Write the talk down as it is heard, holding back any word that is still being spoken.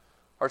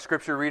Our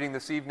scripture reading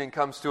this evening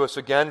comes to us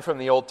again from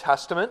the Old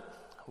Testament.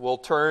 We'll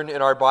turn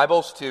in our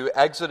Bibles to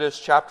Exodus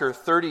chapter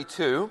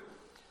 32.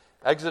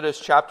 Exodus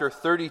chapter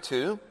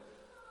 32,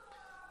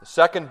 the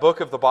second book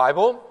of the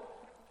Bible.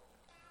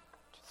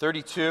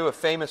 32, a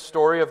famous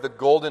story of the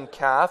golden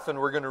calf, and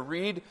we're going to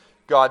read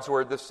God's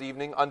word this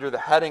evening under the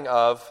heading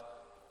of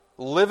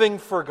Living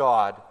for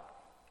God,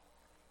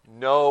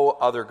 No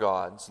Other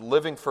Gods.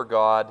 Living for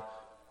God,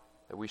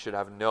 that we should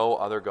have no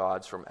other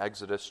gods, from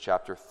Exodus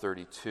chapter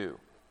 32.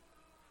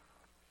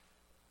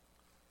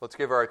 Let's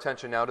give our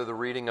attention now to the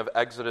reading of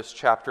Exodus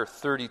chapter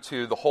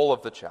 32, the whole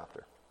of the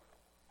chapter.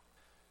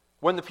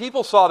 When the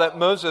people saw that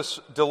Moses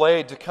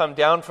delayed to come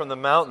down from the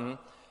mountain,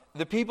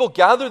 the people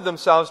gathered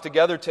themselves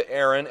together to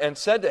Aaron and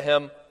said to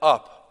him,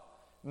 "Up,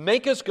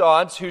 make us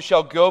gods who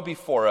shall go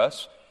before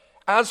us.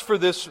 As for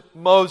this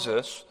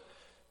Moses,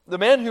 the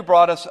man who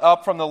brought us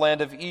up from the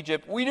land of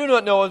Egypt, we do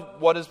not know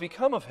what has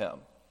become of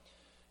him."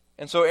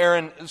 And so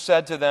Aaron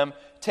said to them,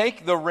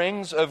 "Take the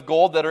rings of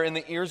gold that are in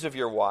the ears of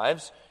your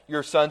wives,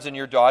 your sons and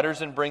your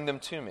daughters, and bring them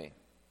to me."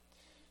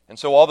 And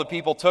so all the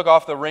people took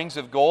off the rings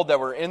of gold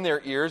that were in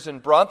their ears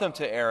and brought them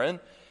to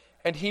Aaron,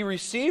 and he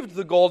received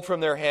the gold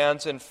from their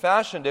hands and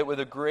fashioned it with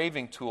a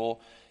graving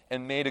tool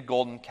and made a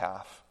golden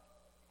calf.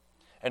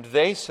 And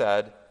they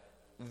said,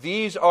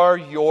 "These are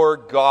your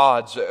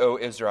gods, O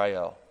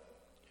Israel,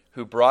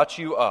 who brought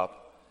you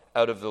up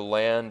out of the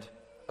land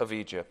of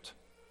Egypt."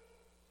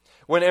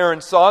 When Aaron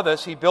saw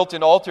this, he built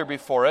an altar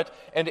before it,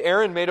 and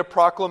Aaron made a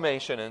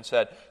proclamation and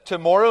said,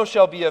 "Tomorrow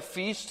shall be a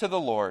feast to the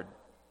Lord."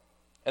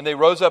 And they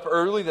rose up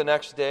early the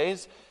next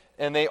days,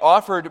 and they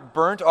offered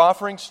burnt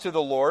offerings to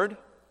the Lord,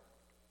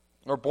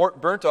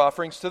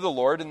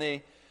 and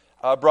they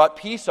brought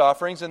peace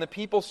offerings, and the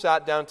people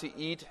sat down to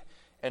eat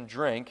and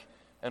drink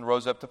and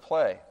rose up to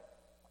play.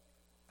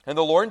 And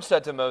the Lord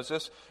said to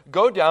Moses,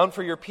 "Go down,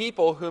 for your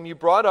people whom you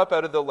brought up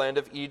out of the land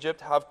of Egypt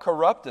have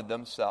corrupted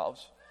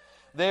themselves.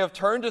 They have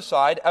turned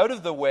aside out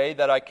of the way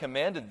that I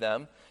commanded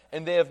them,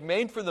 and they have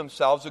made for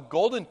themselves a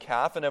golden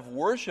calf and have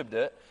worshipped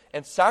it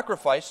and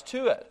sacrificed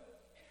to it,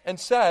 and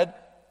said,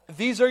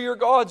 'These are your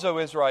gods, O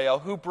Israel,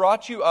 who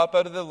brought you up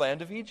out of the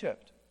land of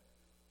Egypt.'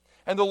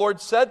 And the Lord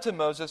said to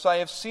Moses, 'I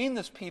have seen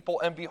this people,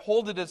 and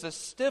behold, it is a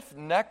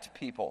stiff-necked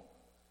people.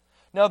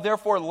 Now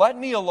therefore let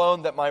me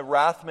alone, that my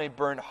wrath may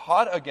burn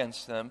hot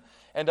against them,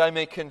 and I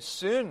may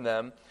consume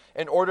them,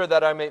 in order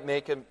that I may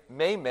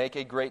make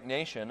a great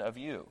nation of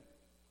you.'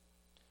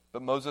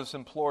 But Moses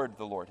implored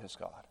the Lord his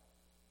God,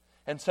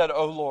 and said,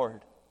 'O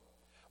Lord,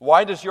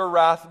 why does your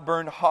wrath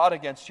burn hot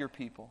against your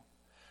people,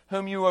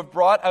 whom you have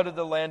brought out of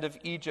the land of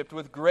Egypt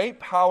with great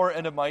power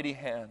and a mighty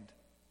hand?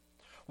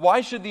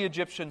 Why should the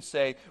Egyptians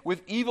say,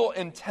 with evil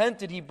intent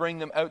did he bring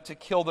them out to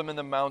kill them in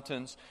the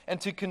mountains,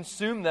 and to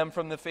consume them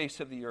from the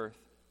face of the earth?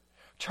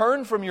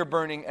 Turn from your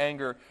burning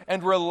anger,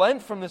 and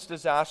relent from this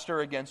disaster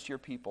against your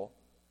people.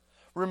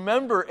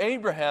 Remember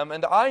Abraham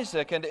and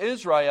Isaac and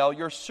Israel,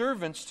 your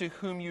servants, to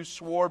whom you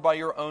swore by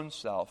your own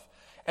self,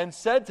 and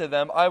said to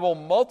them, I will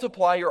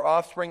multiply your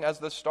offspring as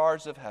the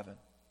stars of heaven.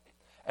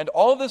 And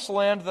all this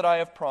land that I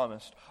have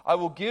promised, I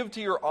will give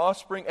to your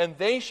offspring, and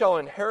they shall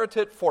inherit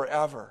it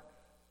forever.'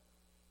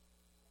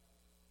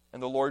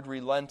 And the Lord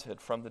relented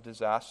from the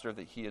disaster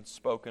that he had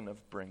spoken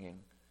of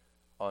bringing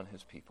on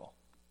his people.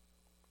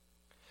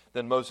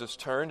 Then Moses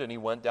turned and he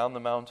went down the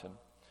mountain,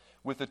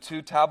 with the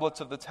 2 tablets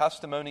of the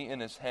testimony in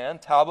his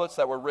hand, tablets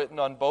that were written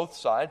on both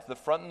sides, the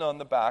front and on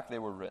the back they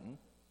were written.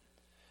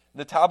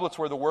 The tablets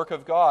were the work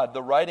of God.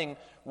 The writing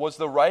was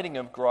the writing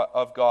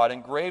of God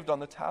engraved on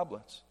the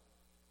tablets.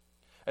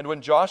 And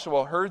when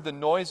Joshua heard the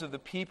noise of the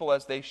people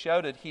as they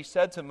shouted, he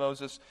said to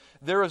Moses,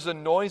 'There is a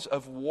noise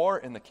of war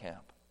in the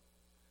camp.'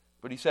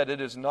 But he said, 'It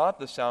is not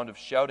the sound of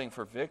shouting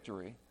for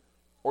victory,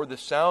 or the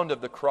sound of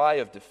the cry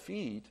of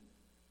defeat,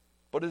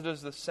 but it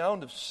is the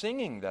sound of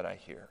singing that I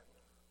hear.'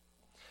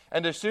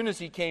 And as soon as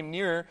he came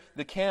near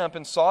the camp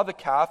and saw the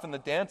calf and the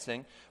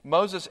dancing,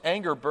 Moses'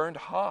 anger burned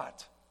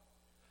hot.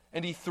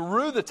 And he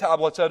threw the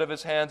tablets out of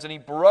his hands, and he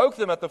broke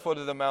them at the foot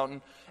of the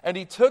mountain. And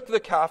he took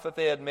the calf that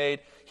they had made,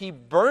 he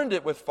burned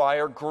it with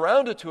fire,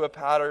 ground it to a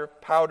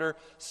powder,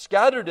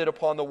 scattered it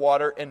upon the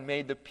water, and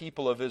made the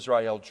people of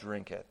Israel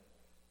drink it.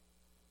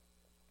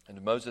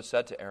 And Moses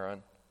said to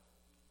Aaron,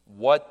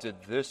 'What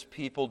did this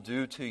people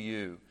do to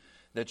you,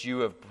 that you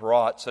have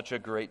brought such a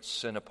great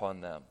sin upon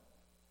them?'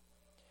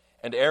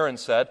 And Aaron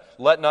said,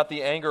 'Let not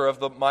the anger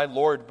of my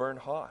Lord burn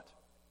hot.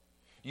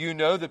 You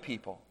know the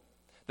people,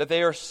 that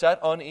they are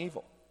set on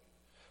evil.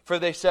 For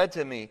they said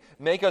to me,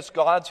 Make us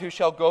gods who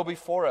shall go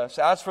before us.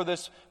 As for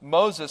this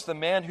Moses, the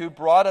man who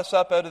brought us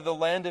up out of the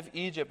land of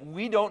Egypt,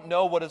 we don't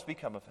know what has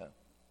become of him.'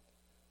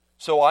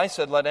 So I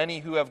said, Let any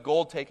who have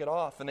gold take it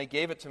off. And they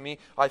gave it to me.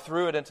 I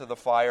threw it into the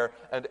fire,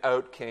 and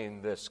out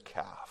came this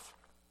calf."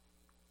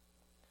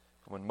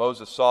 When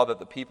Moses saw that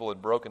the people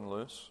had broken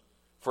loose,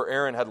 for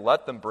Aaron had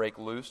let them break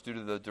loose due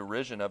to the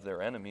derision of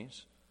their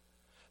enemies,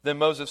 then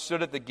Moses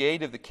stood at the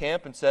gate of the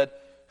camp and said,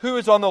 "Who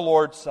is on the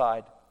Lord's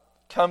side?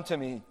 Come to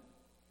me."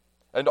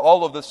 And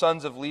all of the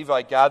sons of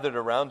Levi gathered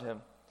around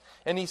him.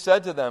 And he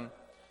said to them,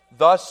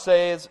 Thus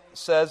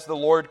says the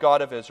Lord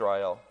God of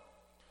Israel,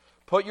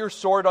 put your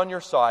sword on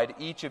your side,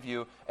 each of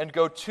you, and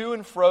go to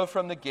and fro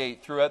from the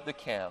gate throughout the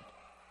camp.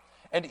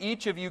 And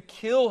each of you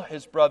kill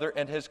his brother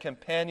and his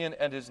companion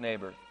and his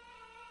neighbor.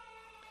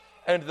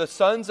 And the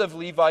sons of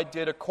Levi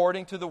did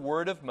according to the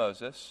word of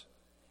Moses,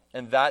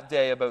 and that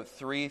day about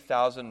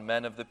 3,000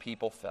 men of the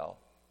people fell.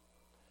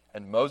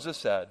 And Moses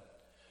said,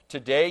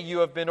 today you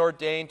have been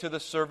ordained to the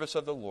service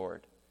of the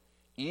Lord,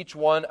 each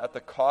one at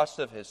the cost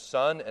of his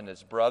son and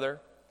his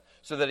brother,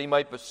 so that he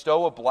might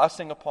bestow a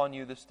blessing upon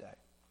you this day.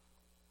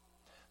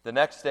 The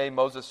next day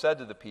Moses said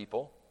to the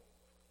people,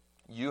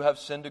 you have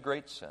sinned a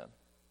great sin.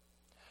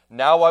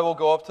 Now I will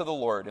go up to the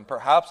Lord, and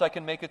perhaps I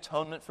can make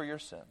atonement for your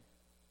sin.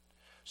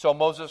 So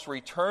Moses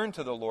returned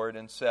to the Lord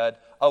and said,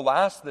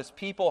 alas, this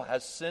people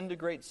has sinned a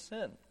great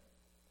sin.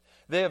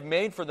 They have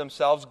made for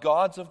themselves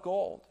gods of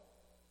gold.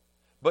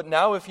 But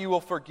now if you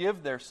will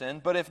forgive their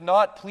sin, but if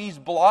not, please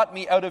blot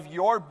me out of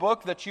your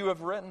book that you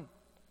have written.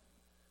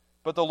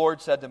 But the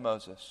Lord said to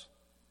Moses,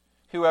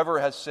 whoever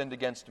has sinned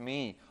against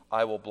me,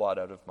 I will blot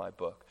out of my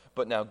book.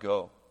 But now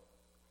go.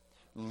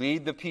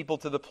 Lead the people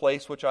to the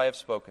place which I have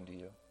spoken to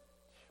you.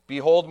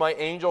 Behold, my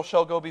angel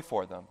shall go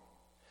before them.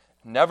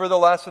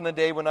 Nevertheless, in the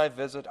day when I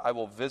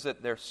will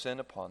visit their sin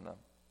upon them.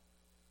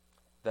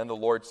 Then the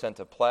Lord sent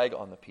a plague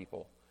on the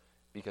people,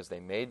 because they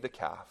made the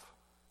calf,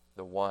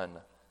 the one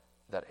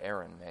that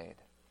Aaron made.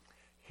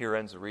 Here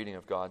ends the reading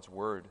of God's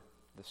word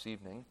this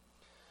evening.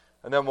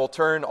 And then we'll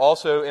turn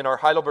also in our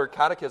Heidelberg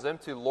Catechism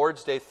to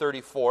Lord's Day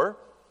 34,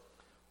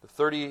 the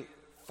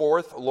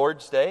 34th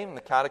Lord's Day in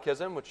the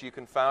Catechism, which you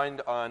can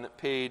find on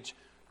page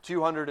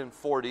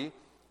 240 in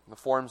the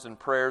Forms and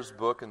Prayers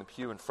book in the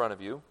pew in front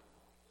of you.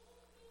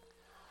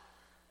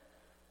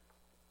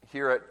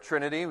 Here at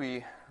Trinity,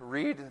 we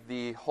read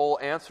the whole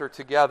answer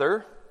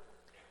together,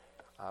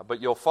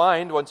 but you'll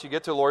find, once you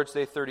get to Lord's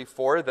Day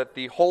 34, that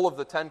the whole of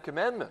the Ten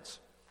Commandments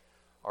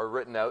are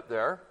written out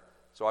there.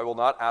 So I will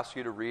not ask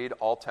you to read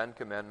all 10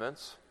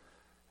 commandments.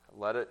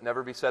 Let it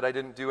never be said I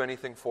didn't do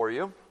anything for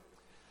you.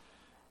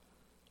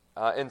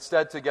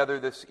 Instead, together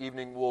this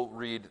evening, we'll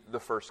read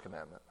the first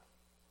commandment.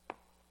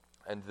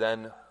 And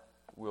then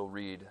we'll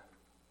read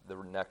the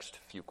next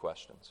few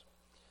questions.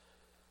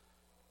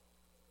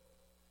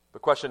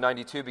 But question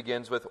 92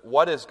 begins with,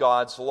 what is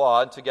God's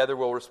law? And together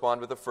we'll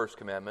respond with the first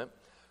commandment.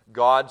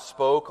 God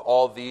spoke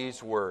all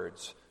these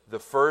words. The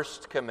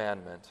first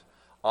commandment,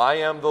 I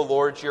am the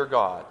Lord your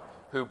God,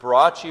 who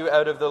brought you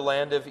out of the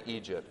land of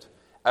Egypt,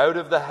 out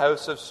of the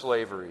house of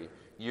slavery.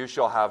 You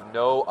shall have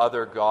no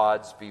other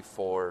gods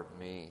before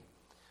me.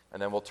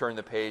 And then we'll turn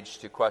the page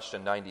to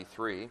question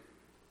 93.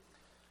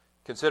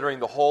 Considering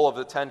the whole of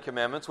the Ten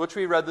Commandments, which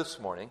we read this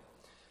morning,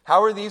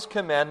 how are these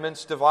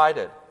commandments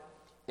divided?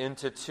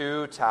 Into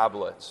 2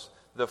 tablets.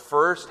 The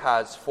first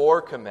has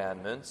 4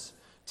 commandments,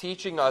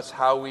 teaching us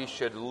how we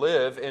should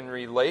live in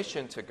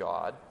relation to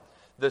God.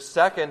 The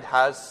second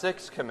has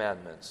 6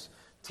 commandments,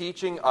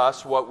 teaching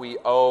us what we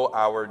owe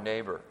our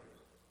neighbor.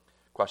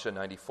 Question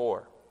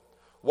 94.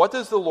 What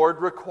does the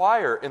Lord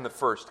require in the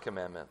first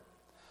commandment?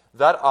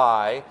 That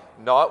I,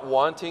 not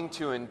wanting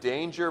to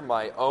endanger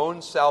my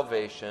own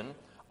salvation,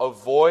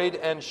 avoid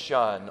and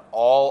shun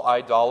all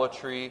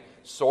idolatry,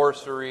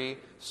 sorcery,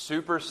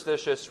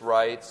 superstitious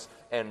rites,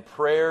 and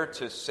prayer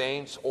to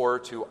saints or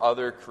to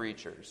other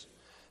creatures.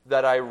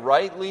 That I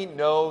rightly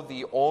know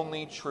the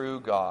only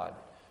true God,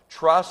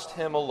 trust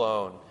Him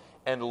alone,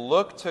 and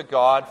look to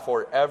God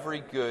for every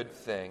good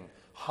thing,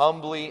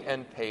 humbly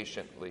and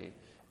patiently,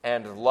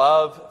 and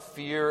love,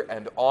 fear,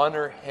 and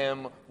honor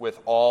Him with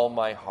all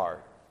my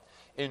heart.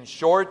 In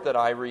short, that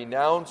I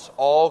renounce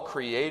all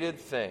created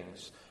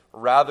things,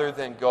 rather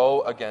than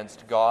go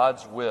against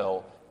God's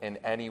will in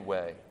any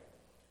way.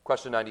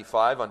 Question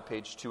 95 on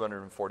page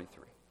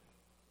 243.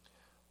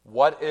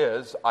 What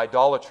is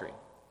idolatry?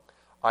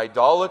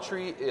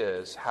 Idolatry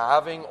is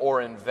having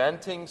or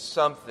inventing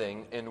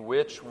something in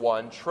which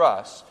one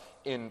trusts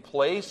in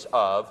place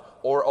of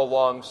or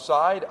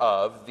alongside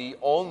of the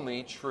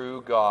only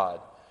true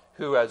God,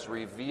 who has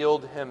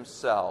revealed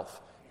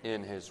Himself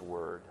in His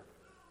Word.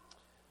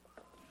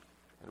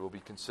 And we'll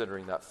be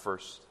considering that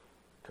first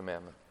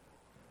commandment.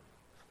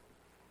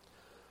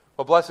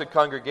 Well, blessed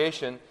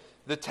congregation,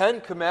 the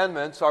 10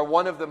 Commandments are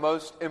one of the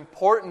most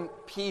important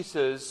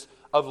pieces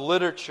of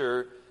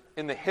literature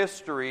in the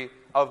history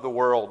of the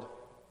world.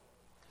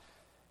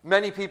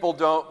 Many people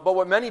don't, but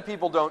what many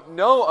people don't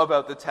know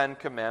about the 10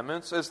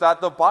 Commandments is that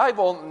the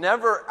Bible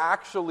never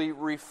actually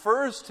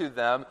refers to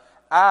them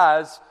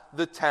as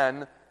the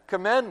 10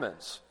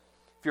 Commandments.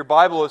 If your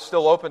Bible is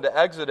still open to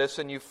Exodus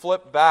and you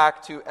flip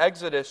back to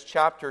Exodus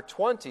chapter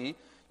 20,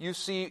 you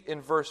see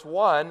in verse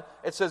 1,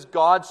 it says,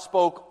 God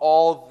spoke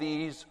all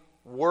these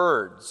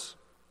words.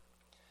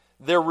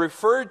 They're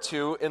referred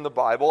to in the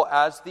Bible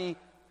as the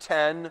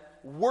 10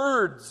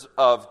 words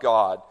of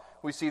God.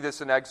 We see this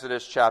in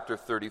Exodus chapter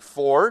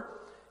 34,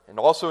 and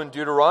also in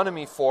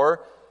Deuteronomy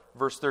 4,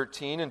 verse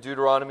 13, and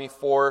Deuteronomy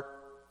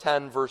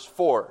 4:10, verse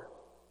 4.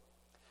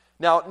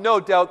 Now, no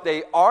doubt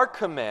they are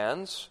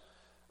commands,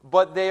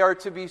 but they are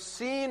to be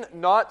seen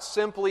not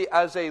simply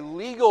as a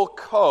legal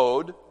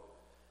code,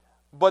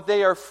 but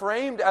they are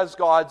framed as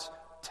God's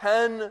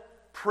 10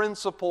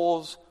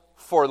 principles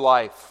for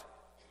life.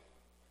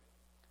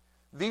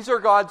 These are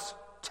God's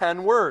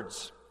 10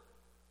 words,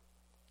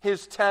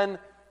 His 10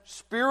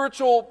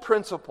 spiritual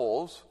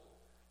principles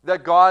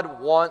that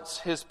God wants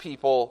His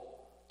people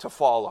to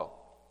follow.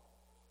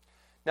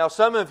 Now,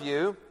 some of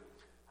you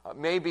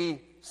may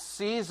be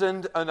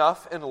seasoned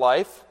enough in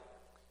life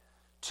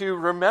to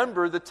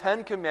remember the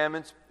 10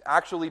 Commandments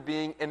actually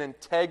being an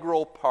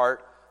integral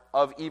part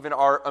of even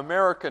our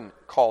American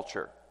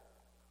culture.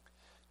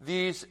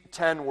 These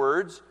 10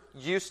 words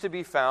used to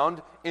be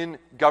found in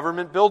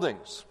government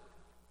buildings.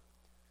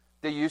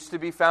 They used to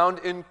be found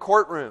in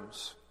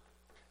courtrooms.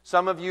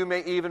 Some of you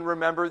may even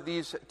remember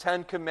these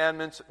 10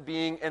 Commandments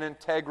being an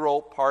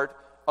integral part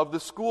of the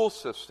school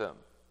system.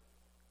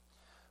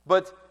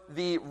 But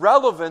the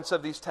relevance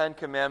of these 10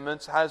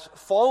 Commandments has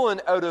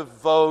fallen out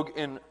of vogue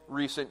in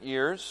recent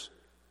years.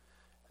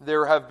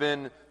 There have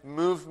been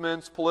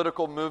movements,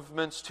 political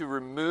movements, to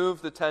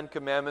remove the 10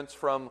 Commandments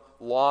from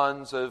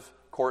lawns of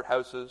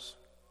courthouses.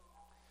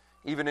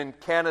 Even in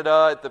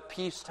Canada, at the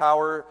Peace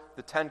Tower,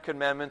 the 10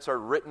 Commandments are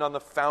written on the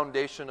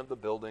foundation of the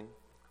building,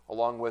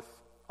 along with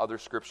other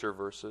scripture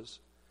verses.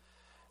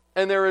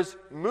 And there is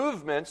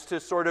movements to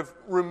sort of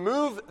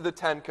remove the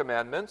 10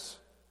 Commandments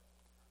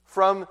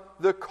from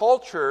the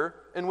culture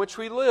in which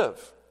we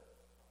live.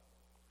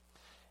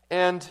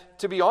 And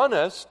to be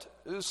honest,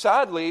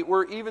 sadly,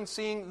 we're even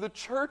seeing the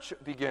church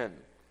begin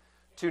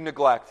to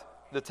neglect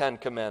the 10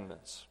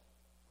 Commandments.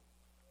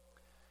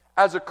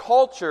 As a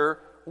culture,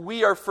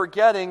 we are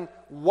forgetting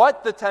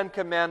what the 10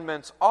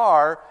 Commandments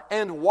are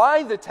and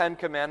why the 10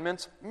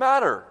 Commandments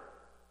matter.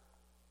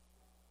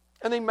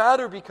 And they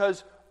matter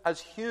because as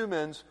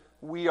humans,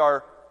 we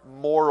are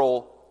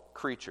moral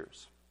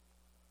creatures.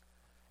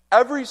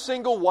 Every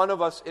single one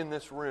of us in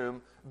this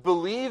room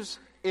believes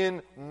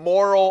in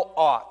moral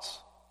oughts.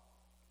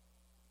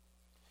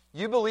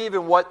 You believe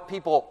in what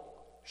people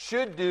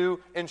should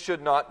do and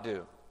should not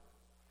do.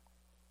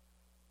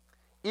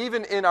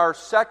 Even in our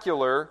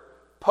secular,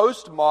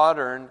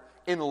 postmodern,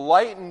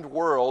 enlightened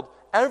world,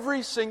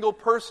 every single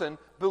person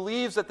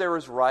believes that there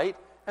is right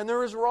and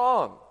there is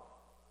wrong.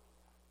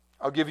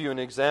 I'll give you an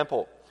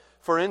example.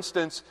 For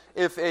instance,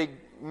 if a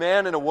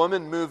man and a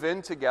woman move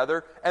in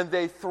together and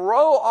they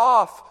throw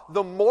off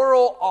the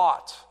moral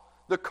ought,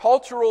 the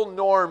cultural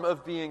norm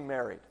of being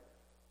married.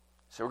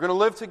 So we're going to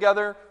live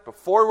together.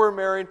 Before we're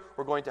married,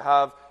 we're going to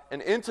have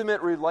an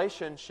intimate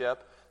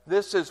relationship.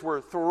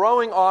 We're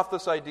throwing off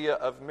this idea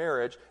of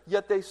marriage,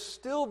 yet they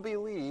still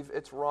believe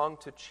it's wrong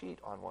to cheat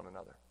on one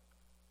another.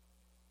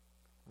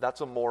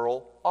 That's a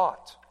moral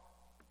ought.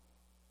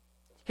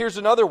 Here's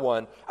another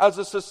one. As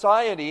a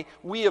society,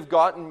 we have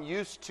gotten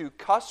used to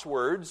cuss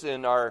words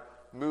in our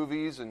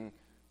movies and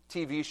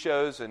TV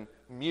shows and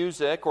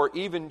music, or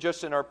even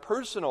just in our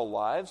personal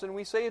lives, and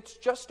we say it's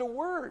just a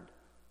word.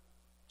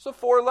 It's a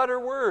 4-letter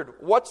word.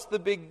 What's the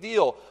big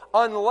deal?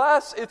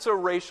 Unless it's a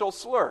racial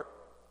slur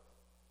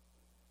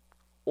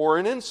or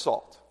an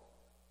insult.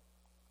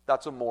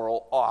 That's a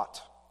moral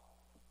ought.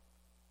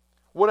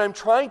 What I'm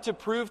trying to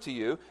prove to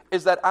you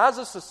is that as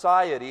a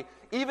society,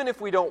 even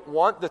if we don't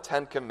want the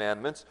 10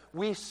 Commandments,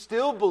 we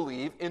still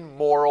believe in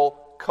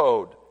moral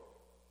code.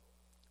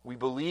 We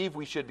believe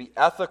we should be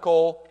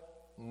ethical,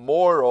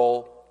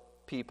 moral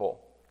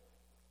people.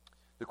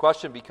 The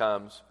question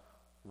becomes,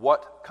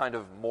 what kind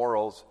of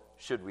morals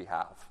should we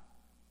have?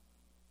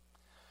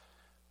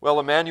 Well,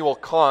 Immanuel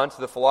Kant,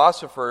 the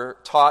philosopher,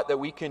 taught that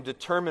we can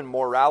determine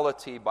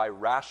morality by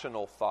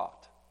rational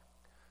thought.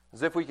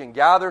 As if we can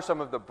gather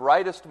some of the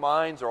brightest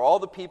minds or all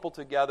the people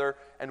together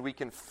and we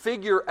can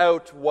figure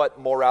out what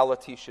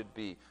morality should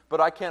be.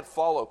 But I can't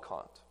follow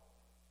Kant.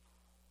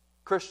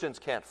 Christians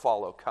can't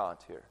follow Kant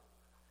here.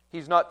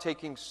 He's not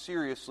taking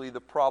seriously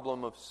the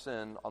problem of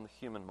sin on the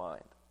human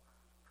mind.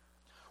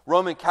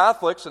 Roman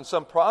Catholics and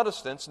some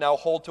Protestants now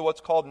hold to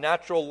what's called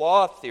natural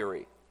law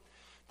theory,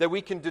 that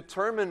we can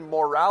determine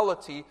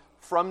morality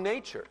from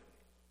nature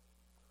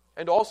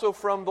and also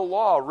from the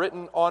law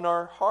written on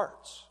our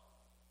hearts.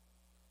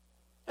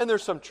 And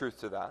there's some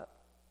truth to that.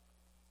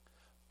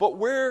 But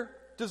where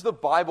does the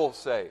Bible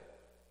say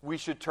we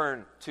should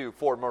turn to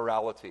for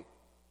morality?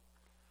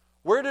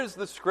 Where does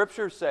the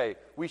Scripture say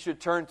we should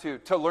turn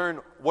to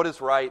learn what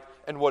is right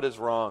and what is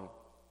wrong?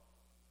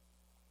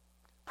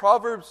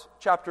 Proverbs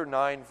chapter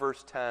 9,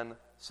 verse 10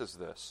 says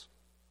this: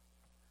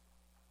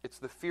 "It's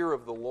the fear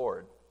of the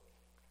Lord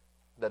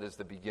that is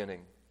the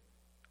beginning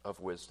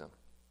of wisdom."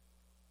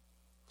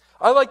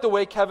 I like the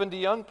way Kevin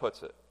DeYoung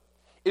puts it.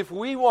 If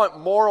we want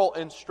moral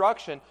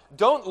instruction,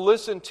 don't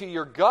listen to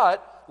your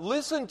gut,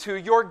 listen to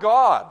your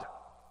God.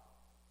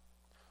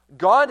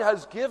 God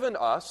has given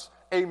us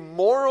a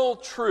moral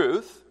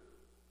truth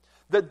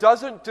that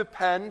doesn't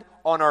depend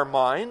on our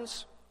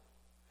minds,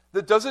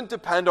 that doesn't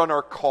depend on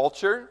our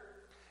culture,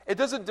 it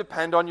doesn't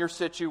depend on your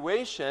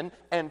situation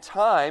and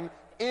time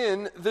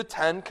in the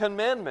 10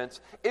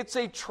 Commandments. It's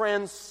a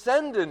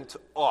transcendent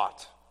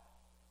ought.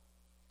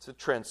 It's a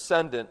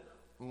transcendent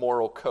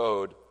moral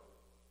code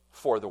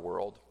for the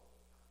world.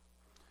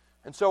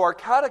 And so our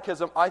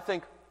catechism, I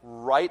think,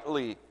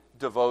 rightly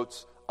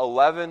devotes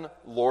 11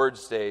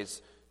 Lord's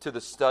Days to the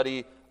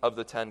study of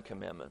the Ten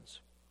Commandments.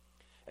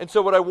 And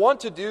so what I want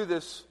to do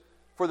this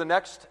for the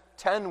next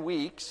 10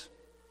 weeks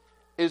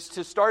is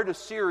to start a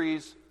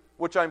series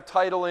which I'm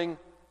titling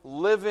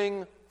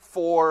Living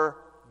for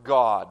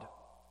God.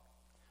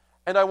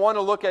 And I want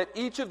to look at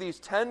each of these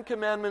 10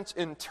 commandments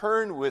in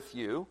turn with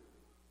you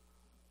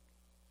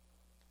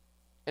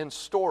in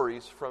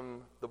stories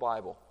from the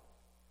Bible.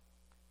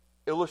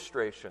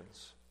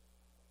 Illustrations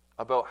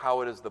about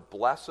how it is the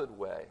blessed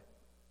way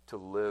to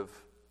live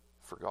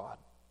for God.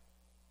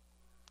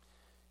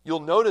 You'll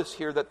notice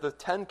here that the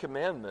 10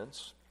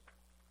 commandments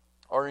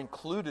are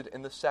included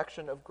in the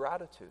section of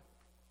gratitude.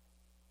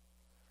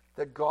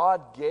 That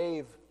God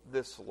gave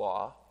this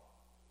law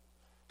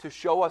to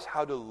show us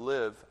how to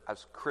live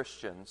as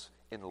Christians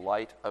in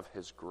light of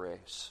His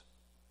grace.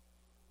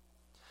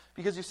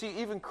 Because you see,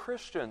 even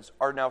Christians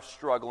are now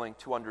struggling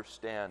to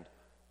understand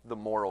the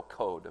moral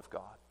code of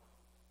God.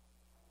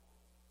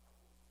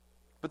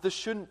 But this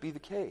shouldn't be the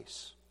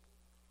case.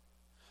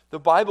 The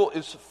Bible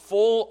is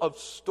full of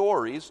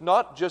stories,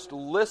 not just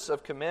lists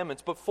of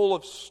commandments, but full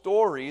of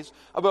stories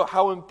about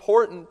how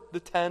important the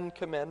 10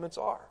 commandments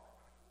are.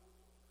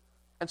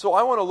 And so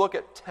I want to look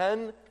at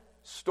 10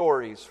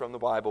 stories from the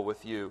Bible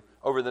with you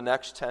over the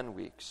next 10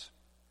 weeks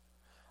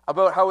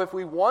about how if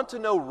we want to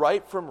know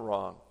right from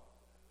wrong,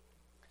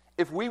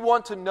 if we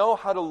want to know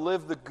how to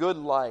live the good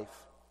life,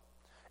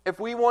 if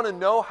we want to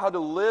know how to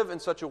live in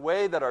such a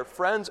way that our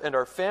friends and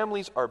our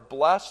families are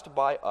blessed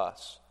by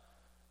us,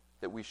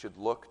 that we should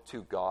look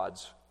to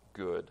God's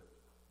good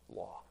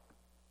law.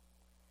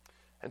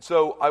 And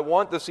so I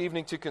want this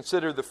evening to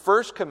consider the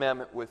first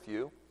commandment with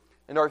you,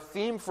 and our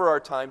theme for our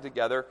time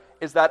together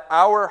is that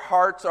our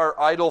hearts are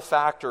idol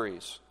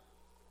factories.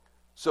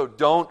 So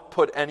don't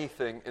put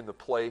anything in the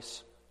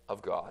place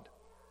of God.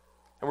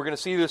 And we're going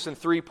to see this in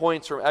 3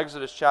 points from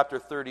Exodus chapter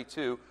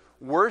 32.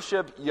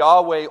 Worship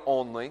Yahweh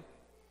only,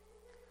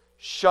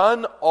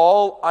 shun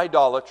all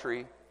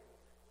idolatry,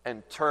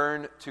 and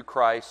turn to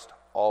Christ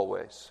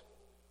always.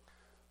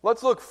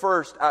 Let's look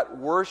first at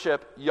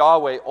worship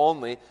Yahweh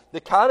only.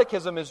 The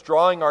Catechism is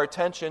drawing our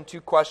attention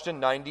to question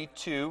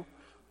 92,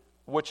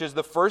 which is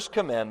the first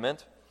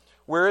commandment,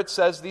 where it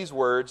says these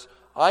words,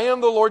 I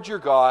am the Lord your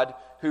God,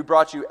 who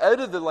brought you out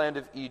of the land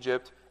of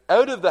Egypt,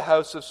 out of the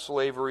house of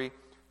slavery.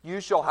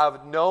 You shall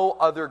have no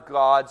other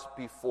gods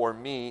before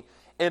me.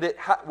 And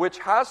which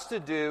has to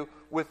do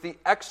with the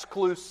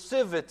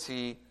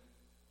exclusivity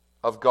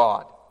of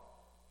God.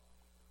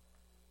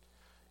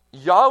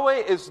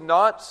 Yahweh is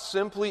not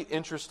simply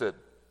interested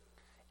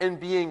in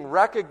being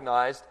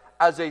recognized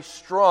as a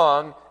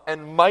strong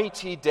and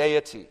mighty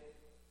deity.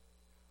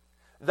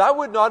 That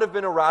would not have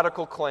been a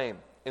radical claim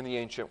in the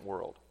ancient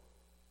world.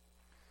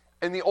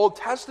 In the Old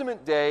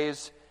Testament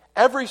days,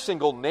 every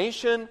single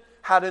nation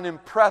had an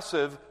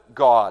impressive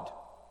God.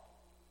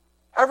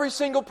 Every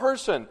single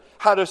person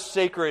had a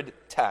sacred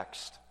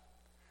text.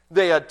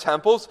 They had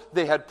temples,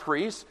 they had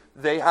priests,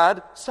 they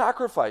had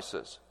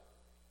sacrifices.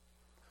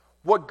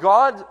 What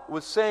God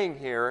was saying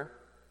here,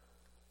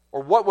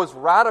 or what was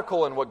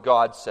radical in what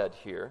God said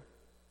here,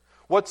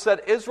 what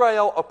set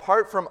Israel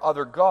apart from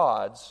other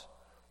gods,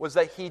 was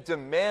that He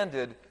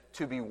demanded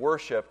to be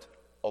worshipped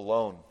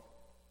alone.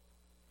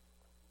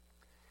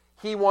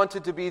 He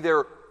wanted to be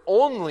their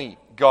only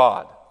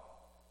God,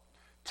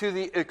 to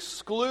the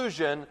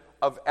exclusion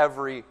of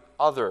every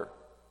other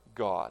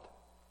god.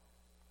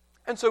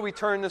 And so we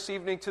turn this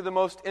evening to the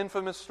most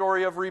infamous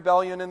story of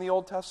rebellion in the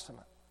Old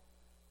Testament.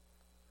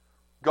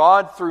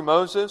 God, through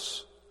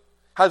Moses,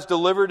 has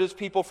delivered His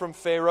people from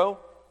Pharaoh.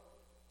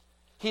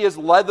 He has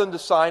led them to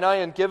Sinai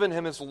and given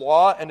him His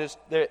law and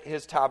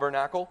his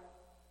tabernacle.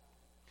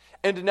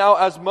 And now,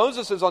 as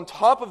Moses is on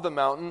top of the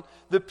mountain,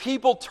 the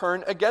people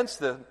turn against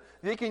them.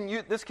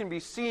 This can be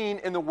seen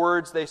in the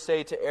words they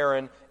say to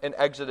Aaron in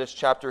Exodus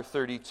chapter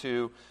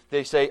 32.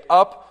 They say,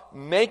 Up,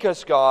 make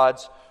us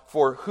gods,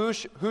 for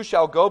who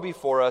shall go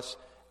before us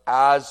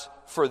as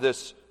for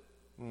this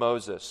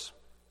Moses?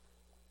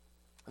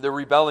 They're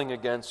rebelling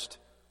against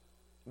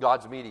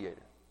God's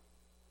mediator.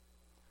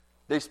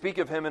 They speak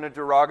of Him in a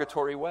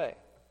derogatory way.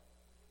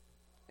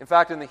 In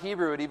fact, in the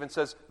Hebrew, it even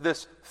says,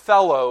 this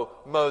fellow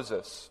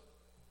Moses.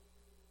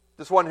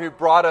 This one who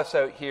brought us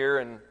out here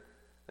and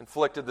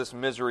inflicted this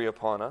misery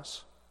upon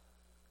us.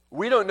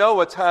 We don't know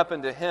what's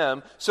happened to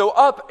him, so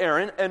up,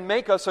 Aaron, and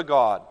make us a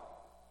god.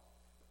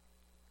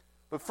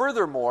 But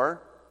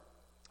furthermore,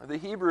 the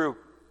Hebrew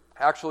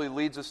actually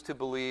leads us to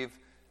believe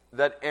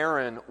that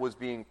Aaron was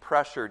being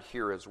pressured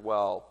here as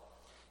well.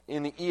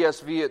 In the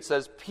ESV, it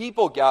says,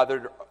 people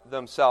gathered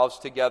themselves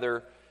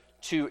together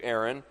to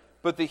Aaron,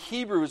 but the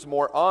Hebrew is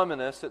more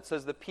ominous. It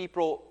says the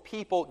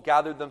people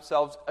gathered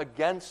themselves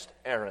against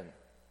Aaron.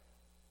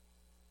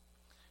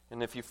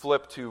 And if you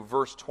flip to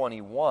verse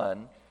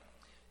 21,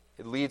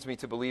 it leads me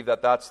to believe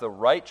that that's the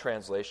right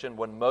translation.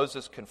 When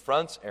Moses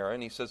confronts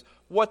Aaron, he says,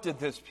 What did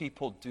this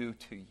people do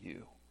to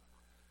you,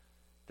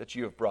 that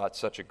you have brought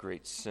such a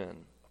great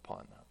sin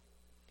upon them.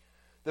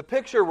 The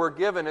picture we're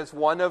given is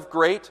one of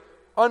great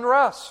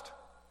unrest.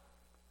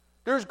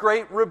 There's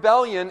great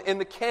rebellion in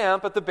the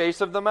camp at the base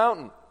of the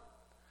mountain.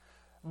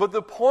 But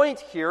the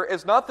point here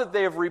is not that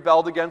they have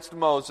rebelled against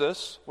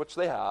Moses, which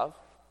they have,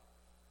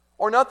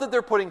 or not that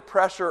they're putting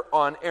pressure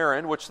on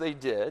Aaron, which they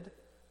did,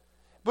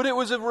 but it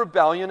was a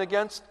rebellion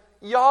against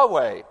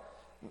Yahweh.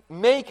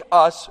 Make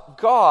us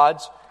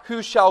gods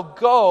who shall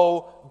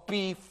go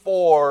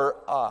before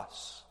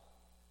us.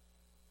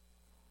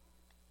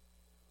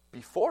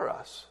 Before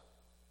us?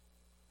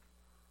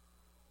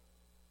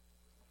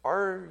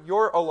 Are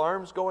your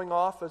alarms going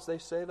off as they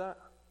say that?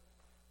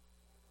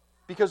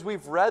 Because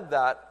we've read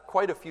that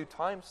quite a few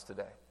times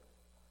today.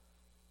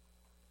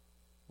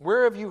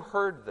 Where have you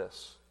heard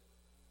this?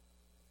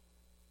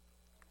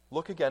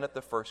 Look again at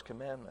the first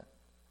commandment.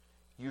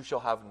 You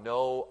shall have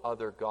no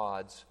other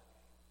gods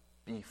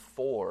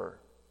before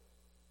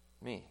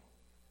me. In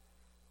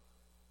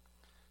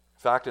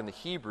fact, in the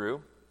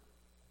Hebrew,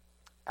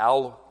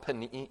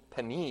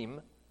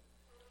 al-panim,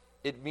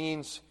 it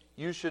means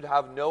you should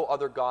have no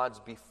other gods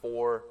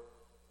before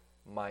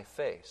my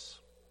face.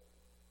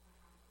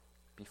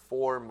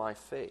 Before my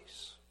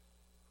face.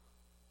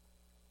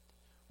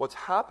 What's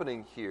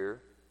happening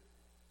here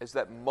is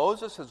that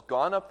Moses has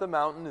gone up the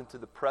mountain into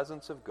the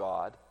presence of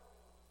God,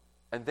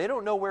 and they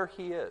don't know where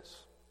he is.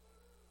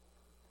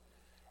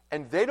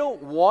 And they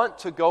don't want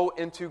to go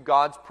into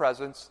God's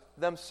presence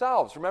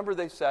themselves. Remember,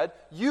 they said,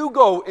 you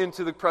go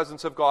into the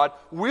presence of God,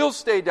 we'll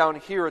stay down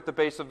here at the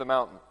base of the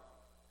mountain.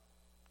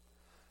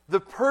 The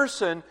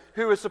person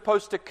who is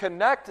supposed to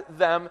connect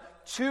them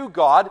to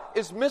God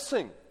is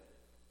missing.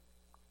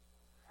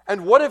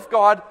 And what if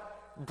God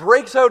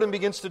breaks out and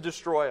begins to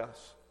destroy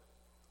us?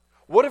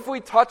 What if we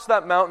touch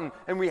that mountain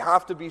and we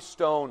have to be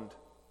stoned?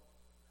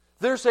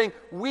 They're saying,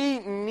 we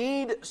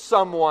need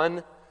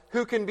someone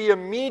who can be a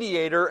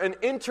mediator, an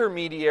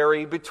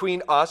intermediary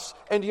between us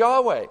and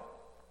Yahweh.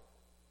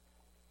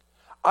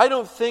 I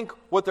don't think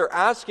what they're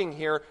asking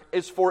here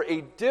is for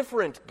a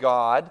different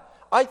God.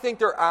 I think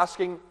they're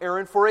asking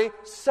Aaron for a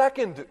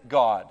second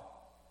God.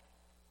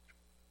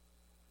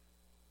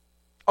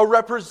 A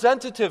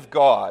representative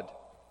God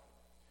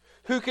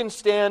who can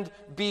stand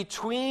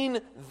between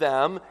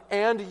them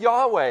and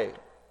Yahweh.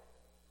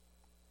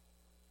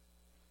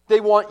 They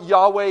want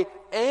Yahweh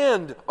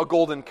and a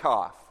golden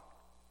calf.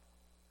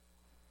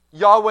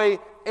 Yahweh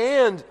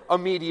and a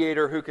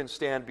mediator who can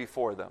stand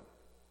before them.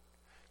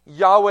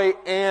 Yahweh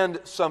and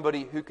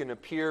somebody who can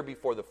appear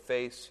before the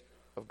face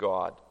of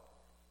God.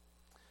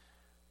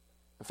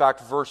 In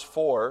fact, verse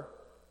 4,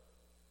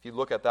 if you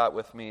look at that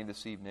with me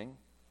this evening,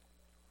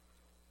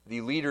 the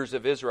leaders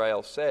of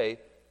Israel say,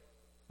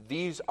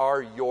 these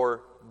are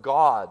your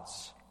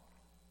gods,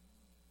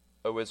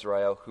 O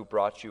Israel, who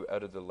brought you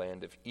out of the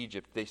land of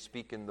Egypt. They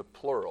speak in the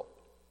plural.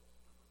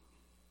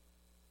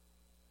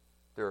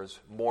 There is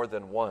more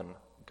than one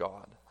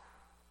God.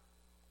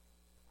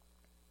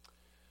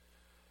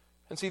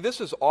 And see, this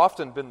has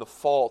often been the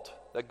fault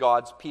that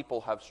God's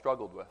people have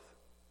struggled with.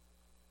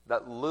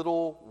 That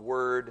little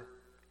word,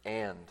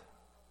 and.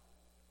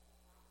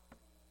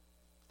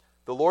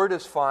 The Lord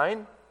is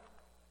fine,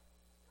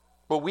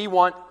 but we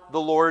want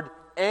the Lord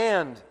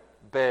and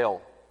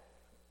Baal.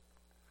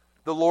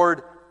 The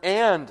Lord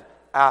and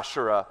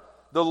Asherah.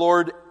 The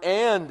Lord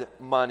and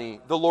money.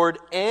 The Lord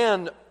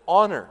and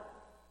honor.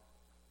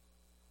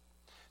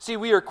 See,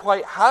 we are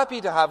quite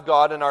happy to have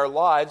God in our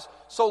lives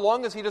so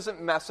long as He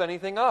doesn't mess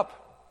anything up.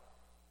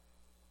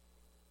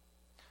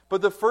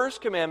 But the first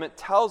commandment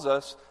tells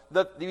us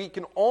that we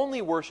can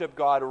only worship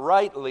God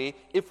rightly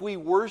if we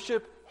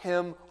worship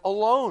Him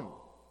alone,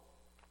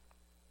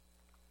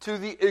 to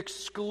the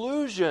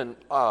exclusion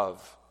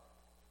of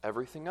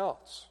everything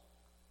else.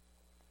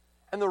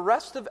 And the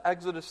rest of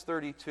Exodus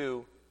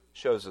 32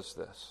 shows us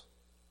this.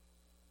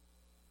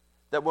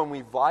 That when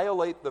we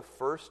violate the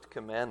first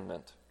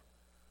commandment,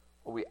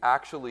 what we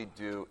actually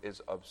do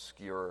is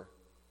obscure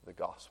the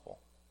gospel.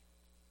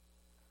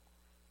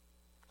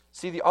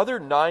 See, the other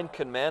 9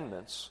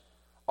 commandments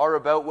are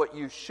about what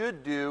you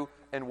should do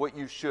and what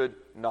you should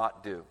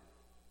not do.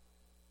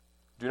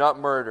 Do not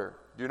murder,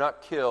 do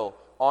not kill,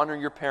 honor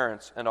your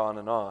parents, and on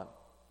and on.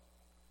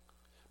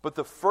 But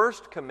the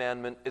first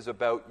commandment is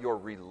about your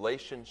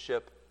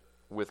relationship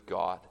with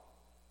God.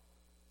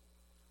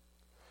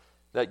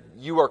 That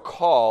you are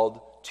called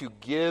to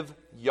give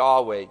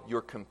Yahweh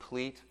your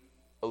complete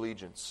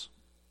allegiance.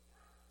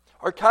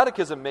 Our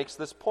catechism makes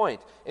this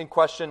point in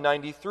question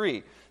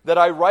 93, that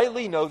I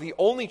rightly know the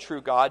only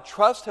true God,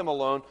 trust Him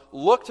alone,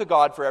 look to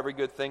God for every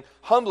good thing,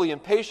 humbly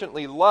and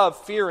patiently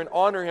love, fear, and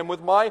honor Him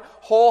with my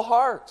whole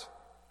heart.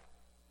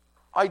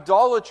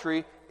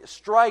 Idolatry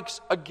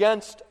strikes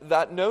against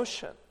that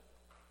notion.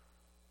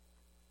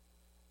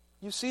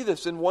 You see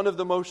this in one of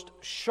the most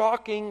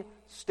shocking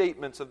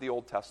statements of the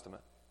Old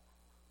Testament.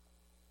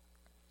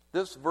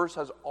 This verse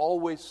has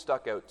always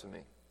stuck out to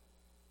me.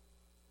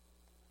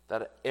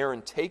 That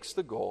Aaron takes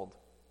the gold,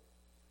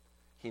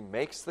 he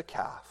makes the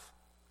calf,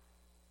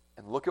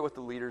 and look at what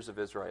the leaders of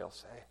Israel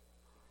say.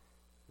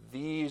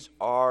 These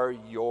are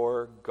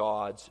your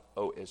gods,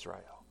 O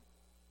Israel,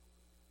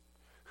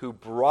 who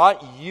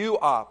brought you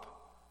up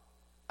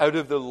out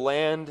of the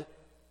land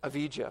of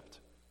Egypt.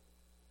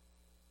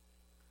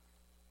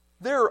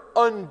 They're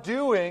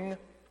undoing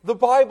the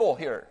Bible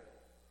here.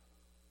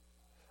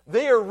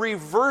 They are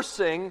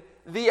reversing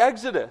the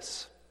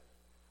Exodus.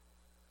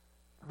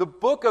 The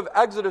book of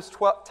Exodus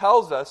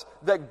tells us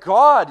that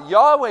God,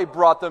 Yahweh,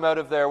 brought them out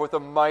of there with a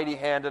mighty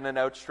hand and an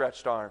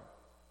outstretched arm.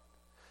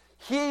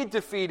 He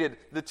defeated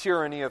the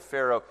tyranny of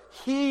Pharaoh.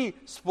 He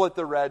split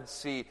the Red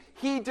Sea.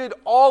 He did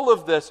all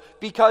of this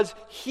because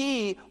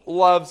He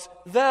loves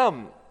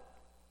them.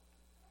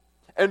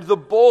 And the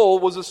bull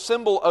was a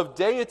symbol of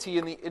deity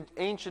in the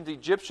ancient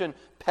Egyptian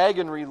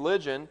pagan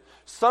religion,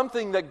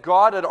 something that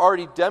God had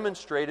already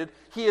demonstrated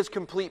He has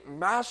complete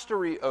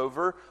mastery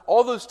over.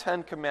 All those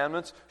 10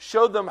 commandments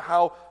showed them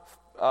how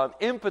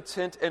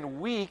impotent and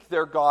weak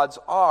their gods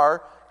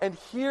are. And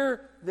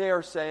here they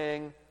are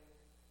saying,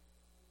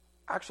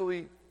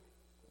 actually,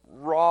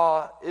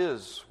 Ra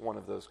is one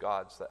of those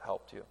gods that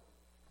helped you.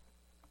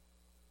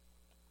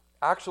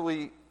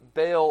 Actually,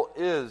 Baal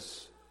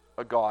is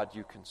a god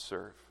you can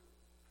serve.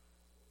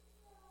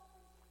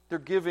 They're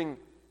giving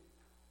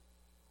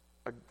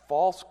a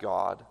false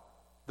god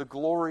the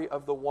glory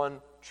of the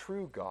one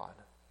true God.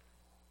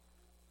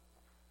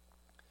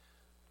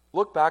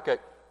 Look back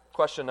at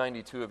question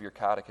 92 of your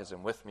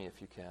catechism with me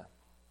if you can.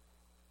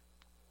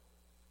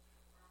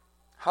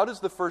 How does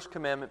the first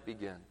commandment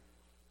begin?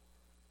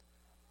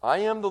 I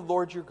am the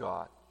Lord your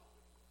God,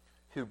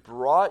 who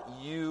brought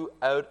you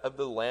out of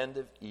the land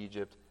of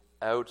Egypt,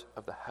 out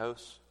of the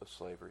house of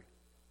slavery.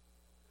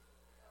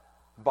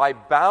 By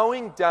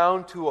bowing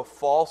down to a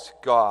false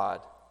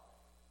god,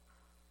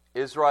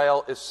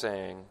 Israel is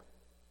saying,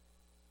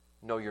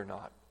 no, you're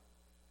not.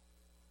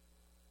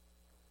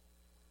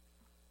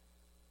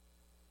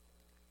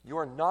 You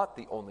are not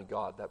the only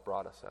God that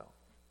brought us out.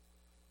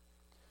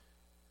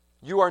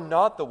 You are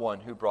not the one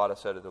who brought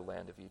us out of the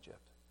land of Egypt.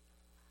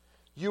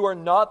 You are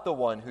not the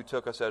one who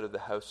took us out of the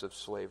house of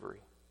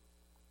slavery.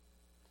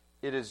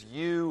 It is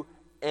you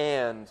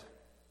and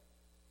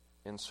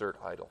insert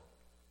idol.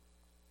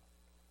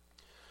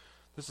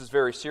 This is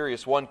very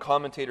serious. One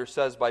commentator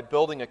says, by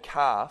building a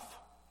calf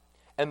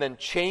and then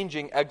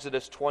changing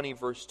Exodus 20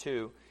 verse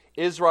 2,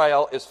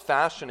 Israel is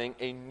fashioning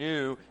a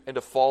new and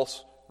a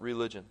false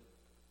religion.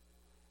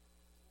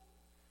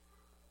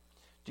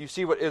 Do you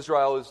see what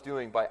Israel is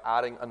doing by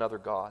adding another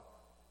god?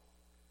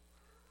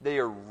 They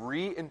are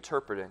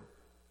reinterpreting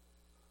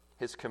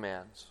His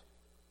commands.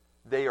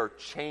 They are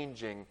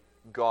changing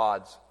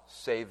God's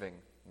saving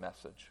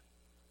message.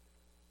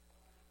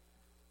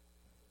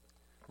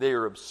 They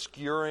are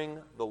obscuring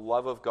the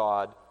love of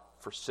God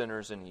for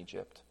sinners in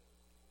Egypt,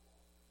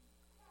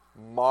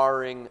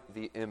 marring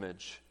the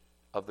image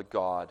of the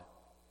God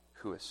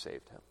who has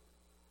saved him.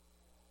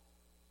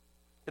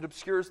 It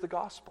obscures the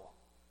gospel.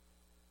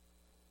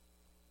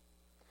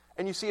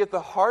 And you see, at the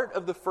heart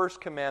of the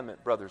first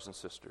commandment, brothers and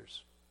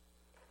sisters,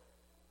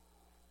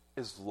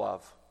 is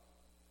love.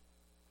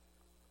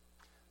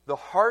 The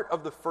heart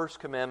of the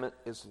first commandment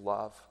is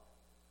love.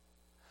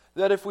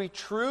 That if we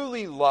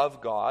truly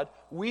love God,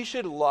 we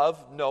should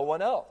love no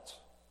one else.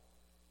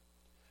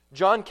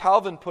 John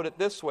Calvin put it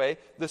this way: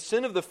 the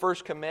sin of the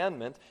first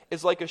commandment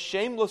is like a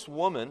shameless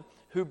woman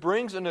who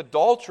brings an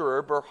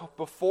adulterer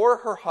before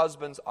her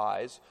husband's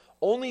eyes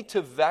only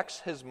to vex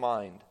his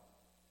mind.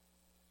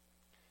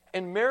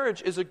 And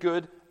marriage is a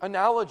good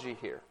analogy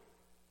here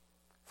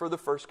for the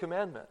first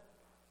commandment.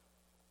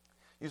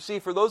 You see,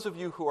 for those of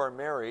you who are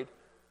married,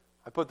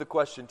 I put the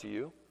question to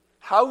you: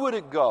 how would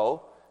it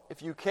go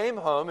if you came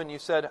home and you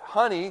said,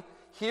 honey,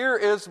 here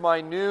is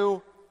my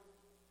new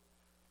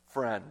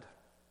friend,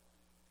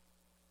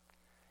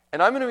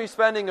 and I'm going to be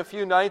spending a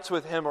few nights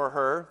with him or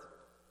her,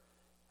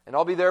 and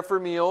I'll be there for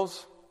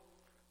meals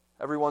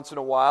every once in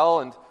a while,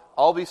 and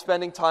I'll be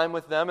spending time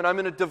with them, and I'm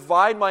going to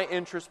divide my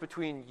interest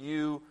between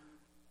you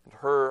and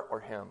her or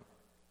him.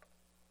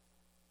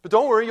 But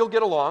don't worry, you'll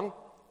get along.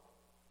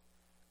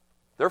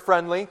 They're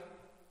friendly.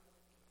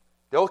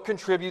 They'll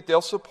contribute,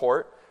 they'll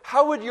support.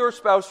 How would your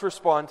spouse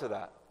respond to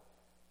that?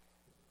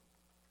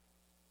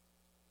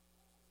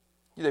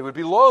 They would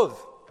be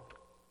loath,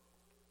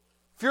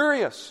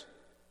 furious,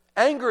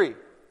 angry.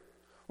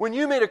 When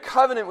you made a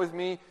covenant with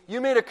me,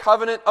 you made a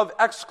covenant of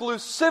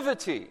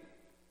exclusivity.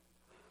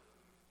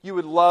 You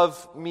would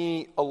love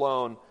me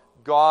alone.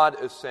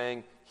 God is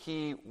saying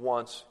He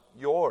wants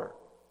your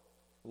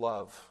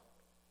love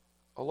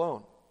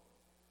alone.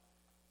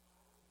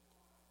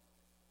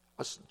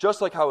 Just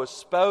like how a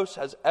spouse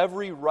has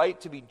every right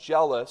to be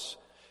jealous,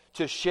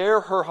 to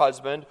share her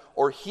husband,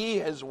 or he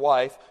his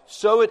wife,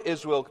 so it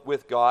is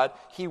with God.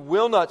 He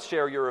will not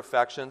share your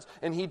affections,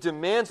 and He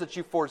demands that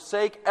you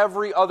forsake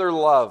every other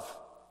love.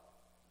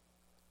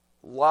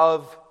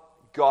 Love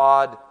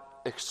God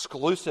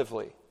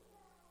exclusively.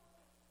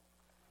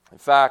 In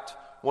fact,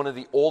 one of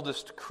the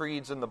oldest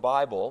creeds in the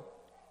Bible,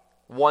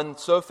 one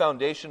so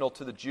foundational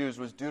to the Jews,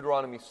 was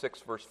Deuteronomy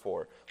 6 verse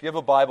 4. If you have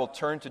a Bible,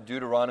 turn to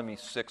Deuteronomy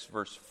 6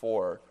 verse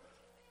 4.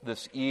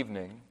 this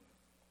evening,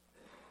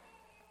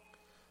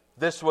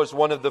 this was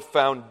one of the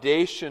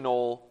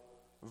foundational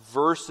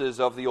verses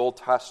of the Old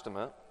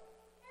Testament.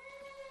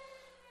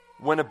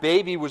 When a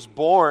baby was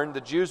born,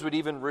 the Jews would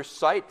even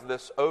recite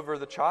this over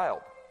the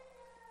child.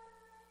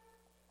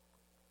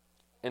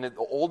 And the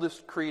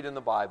oldest creed in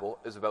the Bible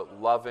is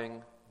about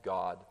loving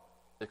God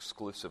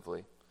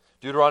exclusively.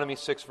 Deuteronomy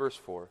 6, verse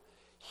 4.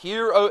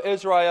 Hear, O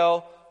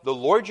Israel, the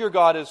Lord your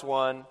God is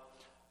one.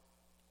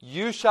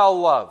 You shall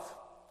love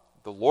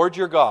the Lord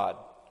your God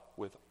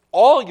with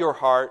all your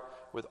heart,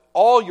 with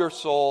all your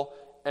soul,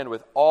 and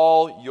with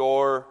all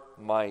your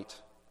might.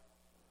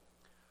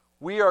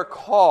 We are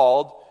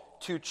called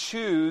to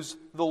choose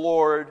the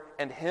Lord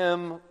and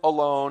Him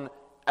alone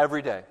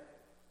every day.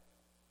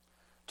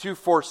 To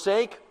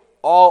forsake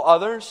all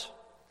others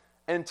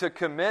and to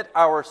commit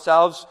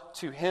ourselves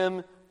to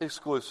Him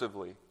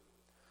exclusively.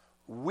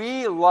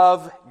 We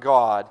love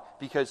God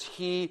because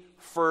He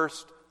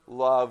first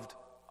loved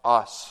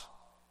us.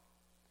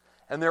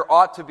 And there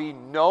ought to be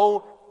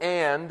no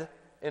 "and"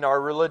 in our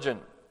religion.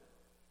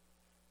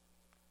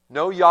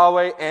 No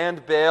Yahweh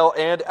and Baal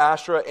and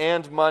Asherah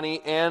and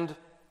money and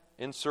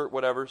insert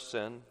whatever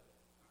sin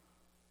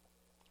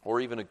or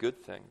even a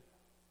good thing.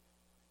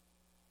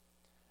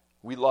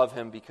 We love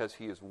Him because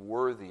He is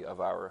worthy of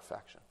our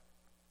affection.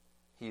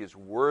 He is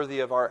worthy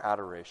of our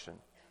adoration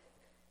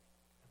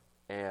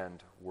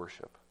and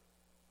worship.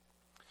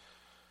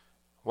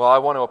 Well, I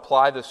want to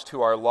apply this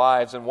to our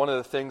lives, and one of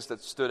the things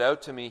that stood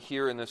out to me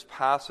here in this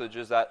passage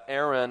is that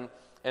Aaron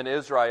and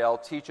Israel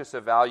teach us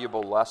a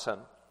valuable lesson.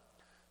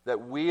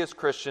 That we as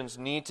Christians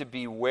need to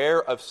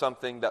beware of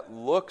something that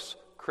looks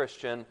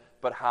Christian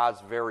but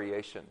has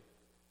variation.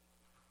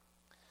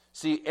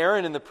 See,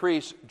 Aaron and the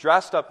priests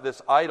dressed up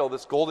this idol,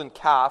 this golden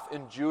calf,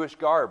 in Jewish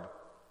garb.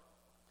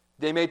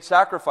 They made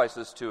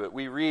sacrifices to it.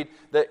 We read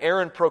that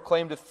Aaron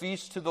proclaimed a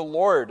feast to the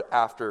Lord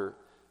after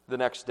the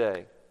next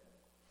day.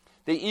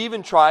 They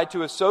even tried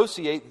to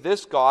associate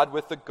this God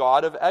with the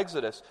God of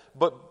Exodus.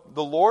 But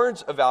the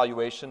Lord's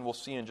evaluation, we'll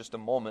see in just a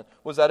moment,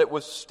 was that it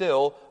was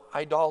still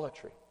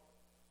idolatry.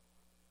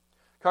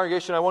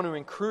 Congregation, I want to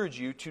encourage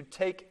you to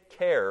take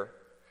care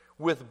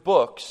with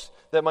books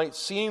that might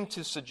seem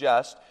to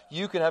suggest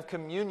you can have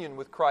communion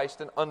with Christ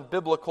in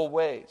unbiblical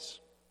ways.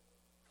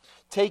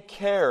 Take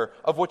care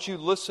of what you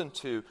listen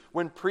to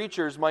when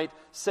preachers might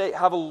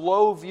have a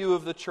low view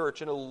of the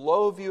church and a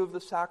low view of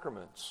the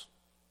sacraments.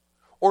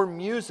 Or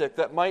music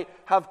that might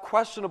have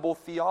questionable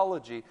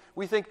theology.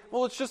 We think,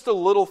 well, it's just a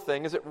little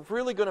thing. Is it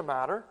really going to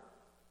matter?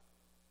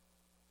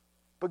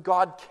 But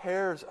God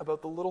cares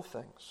about the little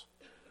things.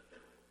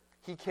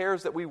 He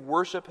cares that we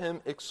worship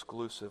Him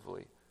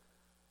exclusively.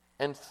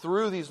 And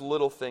through these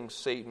little things,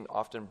 Satan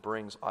often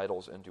brings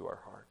idols into our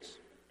hearts.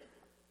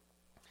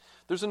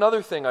 There's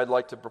another thing I'd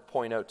like to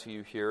point out to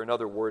you here,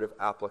 another word of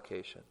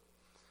application.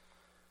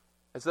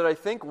 Is that I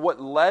think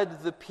what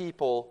led the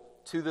people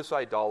to this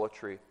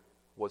idolatry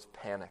was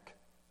panic.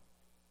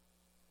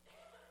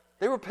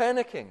 They were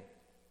panicking.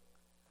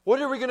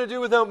 What are we going to do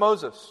without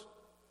Moses?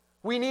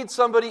 We need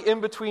somebody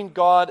in between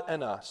God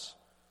and us.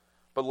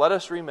 But let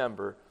us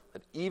remember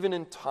that even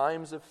in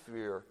times of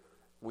fear,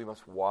 we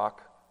must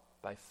walk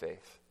by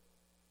faith.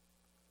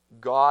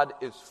 God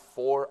is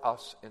for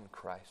us in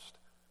Christ.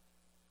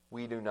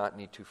 We do not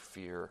need to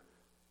fear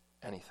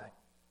anything.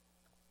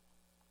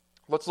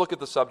 Let's look at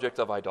the subject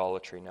of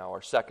idolatry now,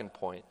 our second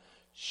point.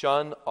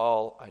 Shun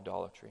all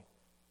idolatry.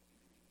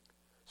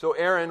 So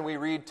Aaron, we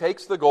read,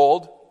 takes the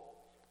gold,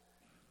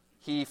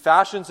 he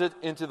fashions it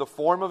into the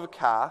form of a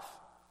calf,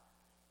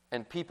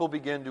 and people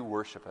begin to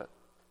worship it.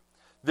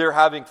 They're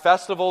having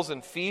festivals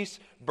and feasts,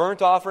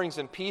 burnt offerings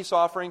and peace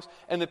offerings,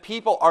 and the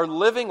people are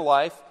living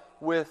life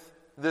with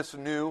this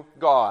new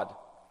God.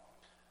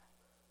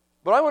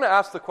 But I want to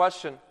ask the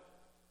question,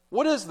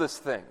 what is this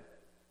thing?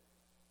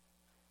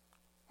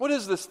 What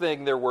is this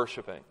thing they're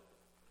worshiping?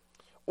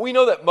 We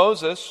know that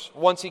Moses,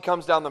 once he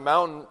comes down the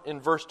mountain,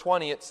 in verse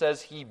 20, it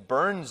says he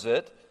burns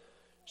it.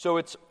 So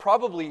it's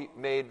probably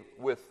made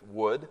with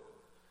wood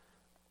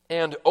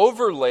and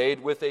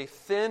overlaid with a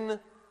thin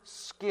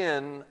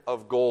skin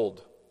of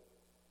gold.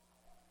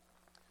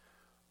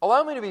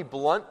 Allow me to be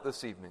blunt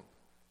this evening.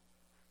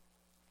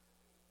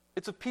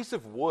 It's a piece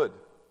of wood.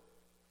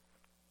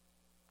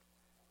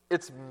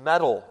 It's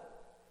metal.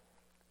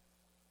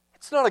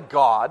 It's not a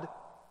god.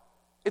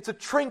 It's a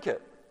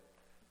trinket.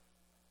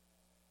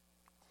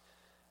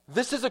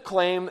 This is a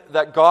claim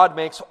that God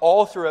makes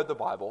all throughout the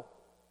Bible,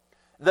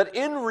 that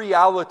in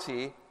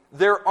reality,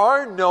 there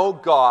are no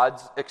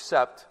gods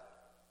except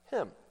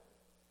Him.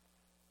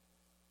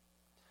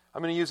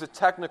 I'm going to use a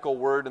technical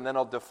word and then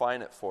I'll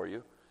define it for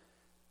you.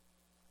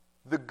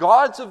 The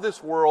gods of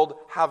this world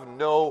have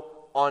no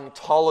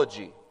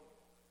ontology,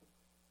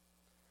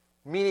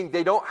 meaning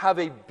they don't have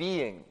a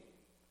being.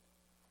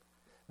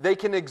 They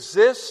can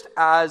exist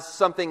as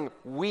something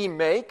we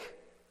make.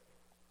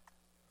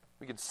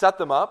 We can set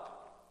them up.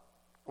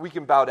 We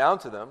can bow down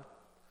to them.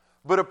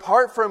 But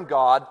apart from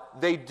God,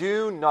 they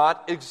do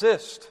not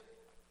exist.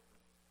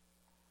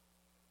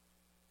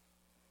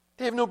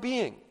 They have no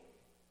being.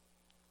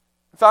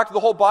 In fact, the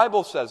whole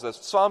Bible says this.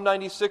 Psalm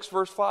 96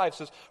 verse 5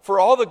 says, "For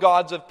all the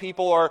gods of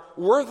people are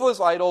worthless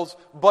idols,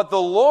 but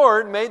the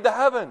Lord made the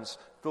heavens."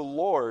 The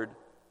Lord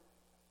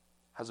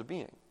has a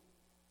being.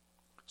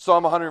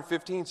 Psalm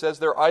 115 says,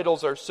 "Their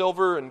idols are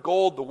silver and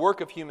gold, the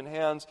work of human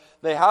hands.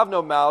 They have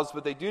no mouths,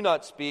 but they do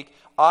not speak,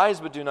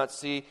 eyes, but do not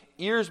see,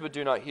 ears, but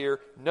do not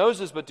hear,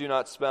 noses, but do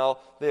not smell.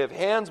 They have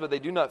hands, but they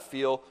do not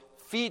feel,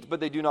 feet,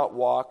 but they do not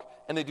walk,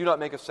 and they do not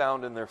make a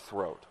sound in their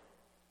throat."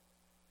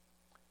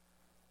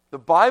 The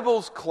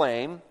Bible's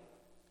claim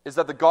is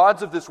that the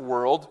gods of this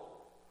world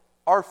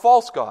are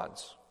false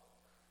gods,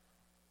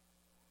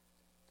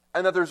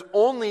 and that there's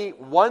only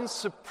one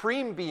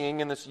supreme being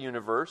in this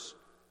universe,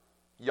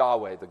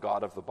 Yahweh, the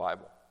God of the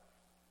Bible.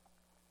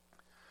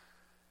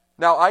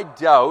 Now, I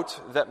doubt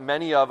that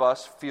many of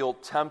us feel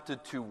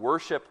tempted to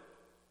worship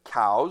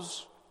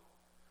cows.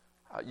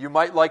 You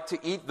might like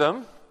to eat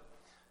them,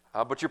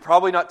 but you're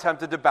probably not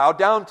tempted to bow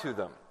down to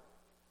them.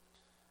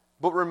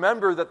 But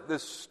remember that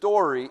this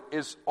story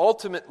is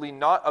ultimately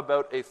not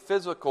about a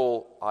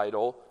physical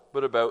idol,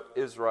 but about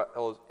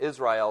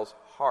Israel's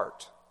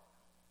heart.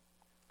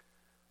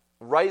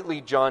 Rightly,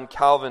 John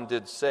Calvin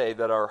did say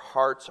that our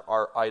hearts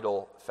are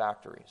idol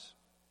factories.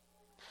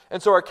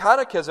 And so our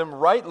catechism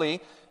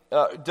rightly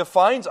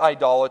defines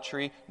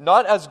idolatry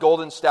not as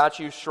golden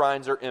statues,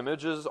 shrines, or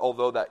images,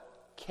 although that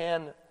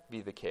can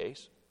be the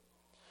case,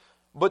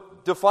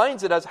 but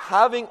defines it as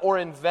having or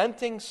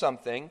inventing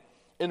something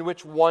in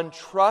which one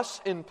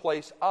trusts in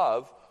place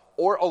of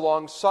or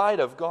alongside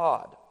of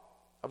God,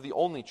 of the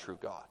only true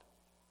God.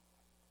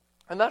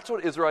 And that's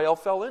what Israel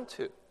fell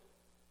into.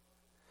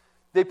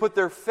 They put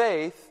their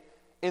faith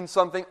in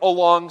something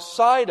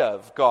alongside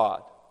of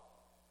God.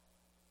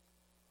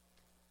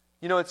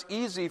 You know, it's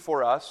easy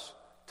for us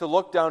to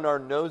look down our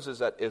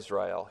noses at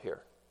Israel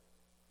here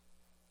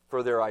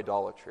for their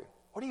idolatry.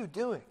 What are you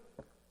doing?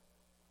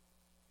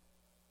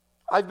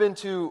 I've been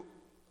to,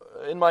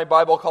 in my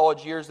Bible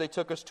college years, they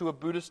took us to a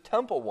Buddhist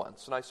temple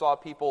once, and I saw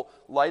people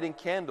lighting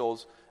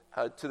candles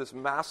to this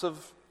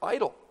massive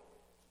idol.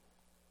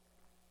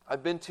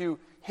 I've been to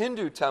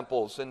Hindu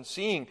temples and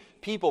seeing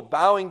people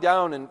bowing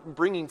down and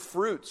bringing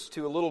fruits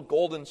to a little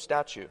golden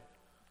statue.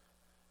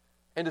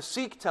 And a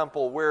Sikh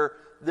temple where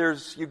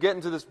you get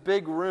into this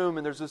big room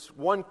and there's this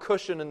one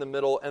cushion in the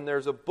middle and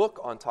there's a book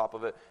on top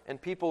of it, and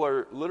people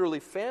are literally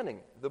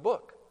fanning the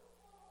book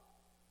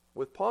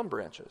with palm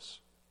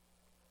branches.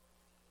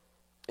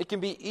 It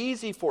can be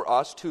easy for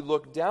us to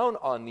look down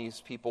on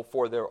these people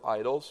for their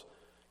idols.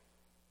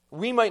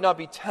 We might not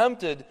be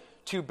tempted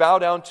to bow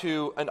down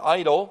to an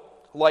idol,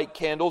 light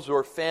candles,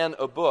 or fan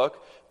a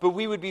book, but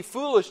we would be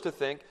foolish to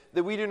think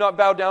that we do not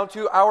bow down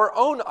to our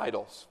own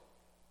idols.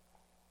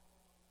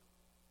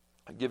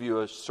 I'll give you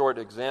a short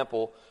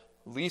example.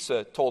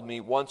 Lisa told me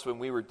once when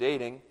we were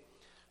dating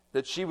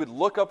that she would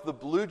look up the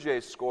Blue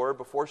Jays score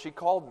before she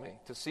called me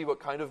to see what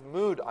kind of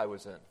mood I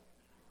was in.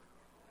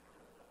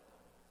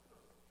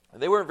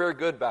 And they weren't very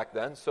good back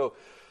then, so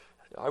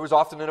I was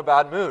often in a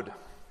bad mood.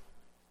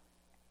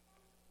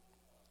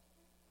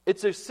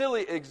 It's a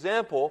silly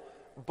example,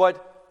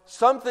 but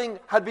something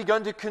had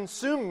begun to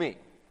consume me.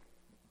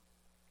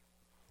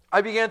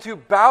 I began to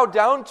bow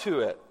down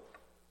to it.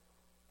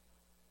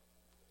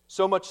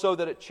 So much so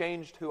that it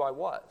changed who I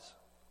was.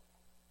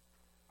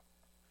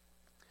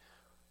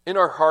 In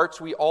our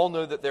hearts, we all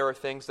know that there are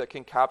things that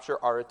can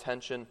capture our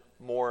attention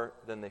more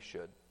than they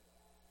should.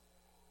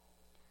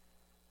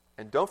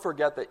 And don't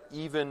forget that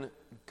even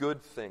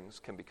good things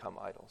can become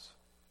idols.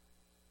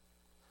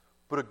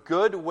 But a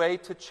good way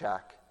to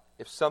check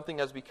if something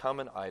has become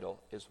an idol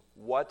is,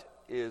 what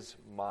is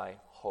my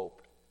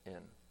hope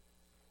in?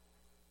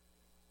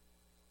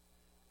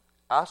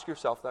 Ask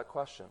yourself that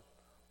question.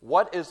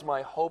 What is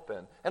my hope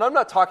in? And I'm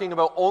not talking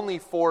about only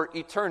for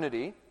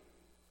eternity.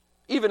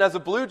 Even as a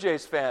Blue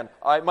Jays fan,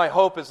 my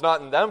hope is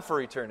not in them for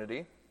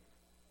eternity.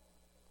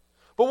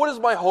 But what is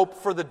my hope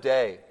for the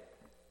day?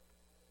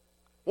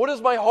 What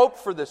is my hope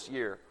for this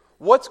year?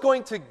 What's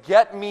going to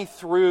get me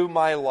through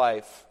my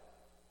life?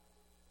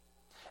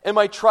 Am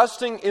I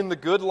trusting in the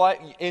good life,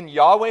 in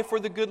Yahweh for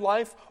the good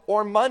life,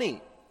 or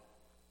money?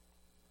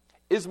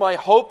 Is my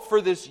hope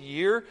for this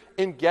year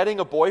in getting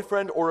a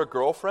boyfriend or a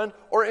girlfriend,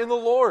 or in the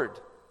Lord?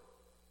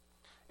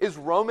 Is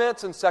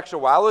romance and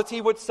sexuality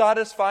what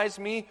satisfies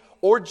me,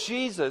 or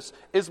Jesus?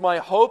 Is my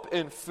hope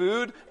in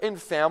food, in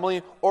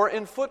family, or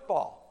in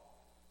football?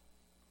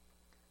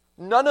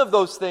 None of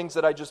those things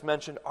that I just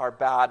mentioned are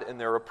bad in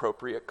their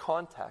appropriate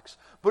context,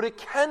 but it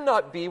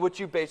cannot be what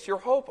you base your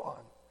hope on.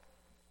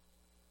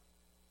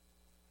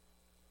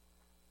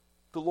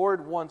 The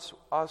Lord wants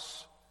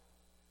us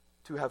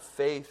to have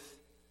faith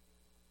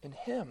in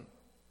Him,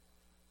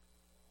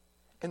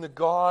 in the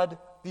God,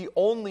 the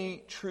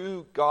only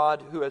true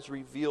God who has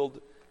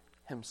revealed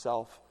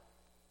Himself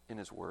in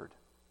His Word.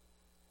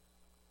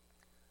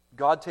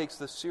 God takes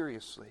this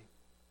seriously.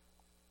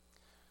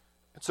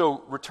 And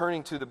so,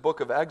 returning to the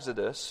book of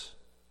Exodus,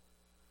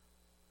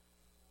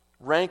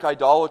 rank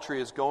idolatry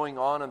is going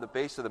on the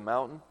base of the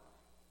mountain.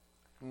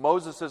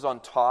 Moses is on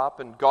top,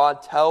 and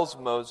God tells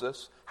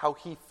Moses how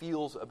he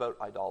feels about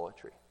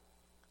idolatry.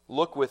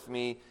 Look with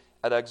me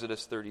at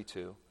Exodus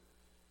 32.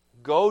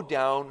 Go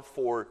down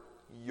for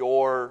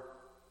your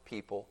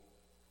people.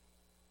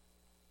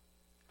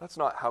 That's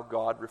not how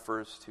God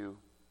refers to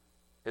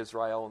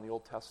Israel in the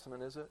Old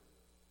Testament, is it?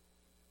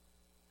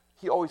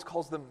 He always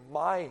calls them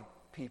my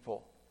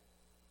people,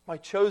 my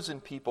chosen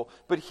people.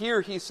 But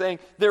here he's saying,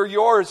 they're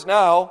yours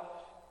now.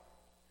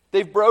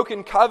 They've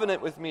broken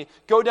covenant with me.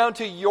 Go down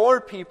to your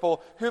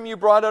people, whom you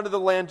brought out of the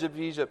land of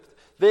Egypt.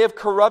 They have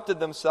corrupted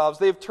themselves.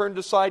 They have turned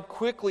aside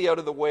quickly out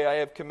of the way I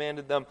have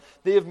commanded them.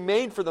 They have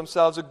made for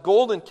themselves a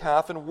golden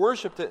calf and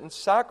worshipped it and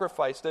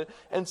sacrificed it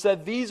and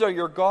said, these are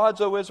your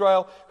gods, O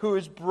Israel, who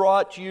has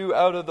brought you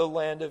out of the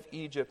land of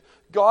Egypt.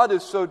 God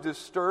is so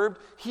disturbed.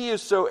 He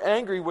is so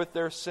angry with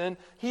their sin.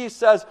 He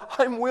says,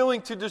 I'm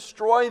willing to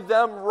destroy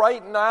them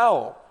right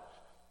now.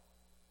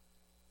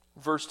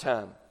 Verse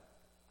 10.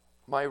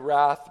 My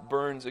wrath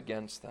burns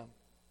against them,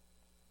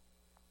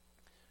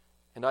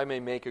 and I may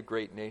make a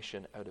great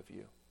nation out of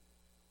you.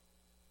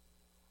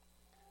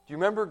 Do you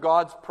remember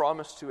God's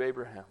promise to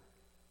Abraham?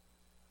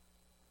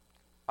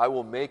 I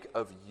will make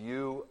of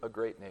you a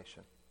great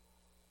nation.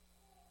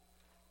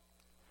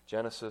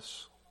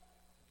 Genesis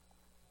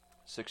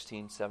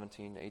 16,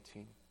 17,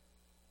 18.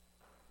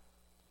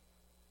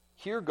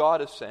 Here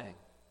God is saying,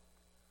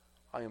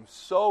 I am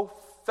so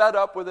fed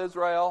up with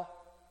Israel,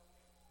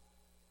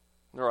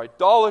 their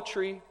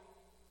idolatry,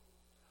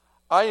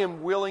 I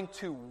am willing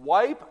to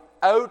wipe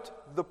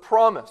out the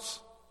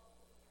promise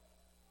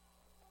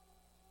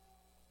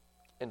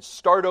and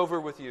start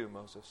over with you,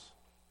 Moses.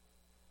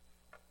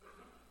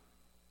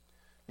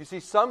 You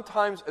see,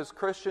 sometimes as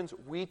Christians,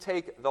 we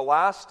take the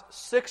last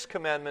 6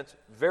 commandments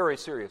very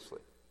seriously.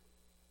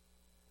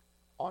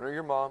 Honor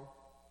your mom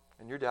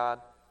and your dad.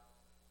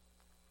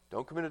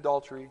 Don't commit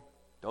adultery.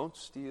 Don't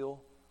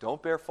steal.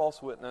 Don't bear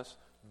false witness.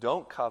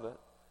 Don't covet.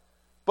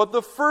 But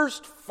the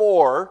first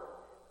 4,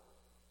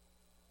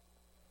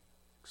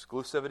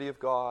 exclusivity of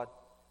God,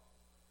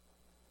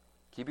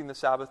 keeping the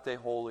Sabbath day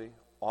holy,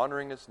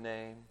 honoring His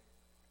name,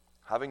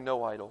 having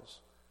no idols,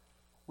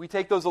 we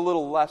take those a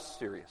little less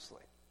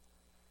seriously.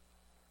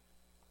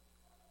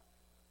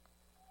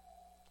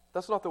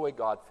 That's not the way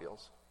God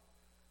feels.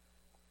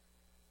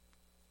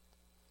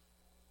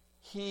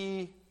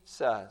 He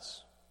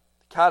says,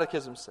 the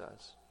Catechism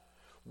says,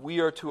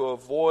 we are to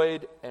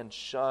avoid and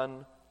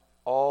shun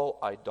all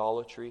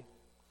idolatry.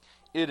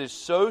 It is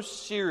so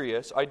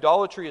serious,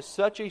 idolatry is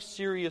such a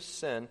serious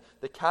sin,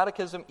 the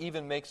Catechism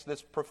even makes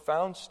this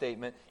profound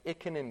statement, it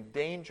can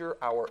endanger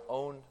our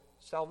own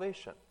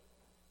salvation.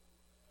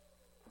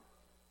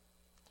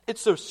 It's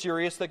so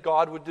serious that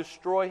God would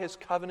destroy His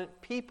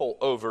covenant people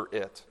over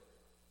it.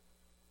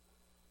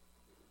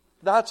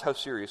 That's how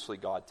seriously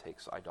God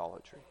takes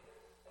idolatry.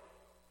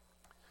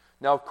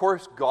 Now, of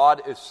course,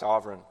 God is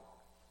sovereign.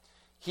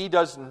 He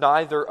does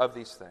neither of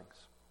these things.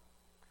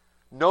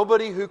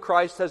 Nobody who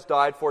Christ has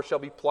died for shall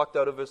be plucked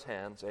out of His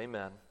hands.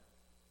 Amen.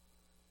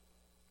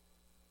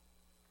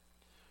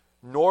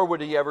 Nor would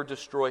He ever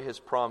destroy His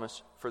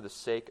promise for the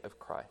sake of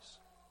Christ.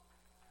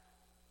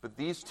 But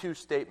these 2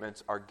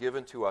 statements are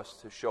given to us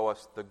to show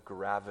us the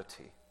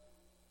gravity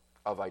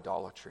of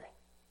idolatry.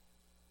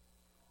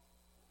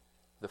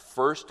 The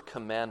first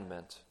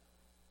commandment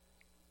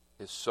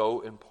is so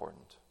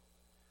important,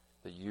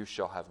 that you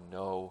shall have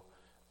no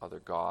other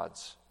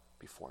gods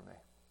before me.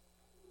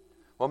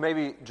 Well,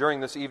 maybe during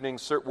this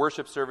evening's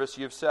worship service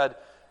you've said,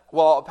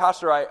 well,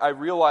 Pastor, I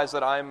realize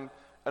that I'm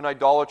an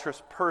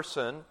idolatrous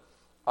person.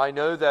 I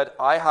know that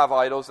I have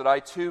idols that I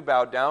too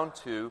bow down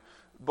to,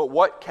 but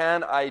what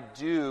can I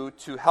do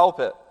to help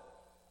it?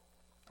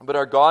 But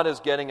our God is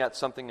getting at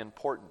something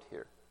important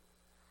here.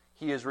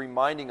 He is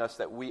reminding us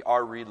that we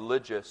are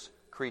religious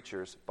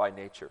creatures by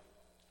nature.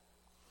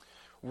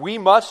 We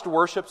must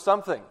worship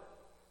something.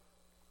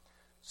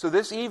 So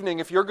this evening,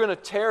 if you're going to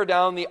tear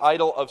down the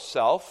idol of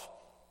self,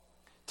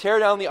 tear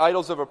down the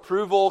idols of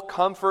approval,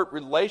 comfort,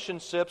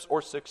 relationships,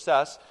 or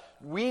success,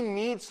 we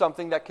need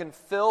something that can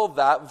fill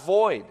that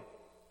void.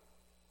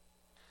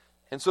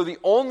 And so the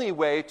only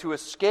way to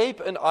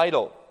escape an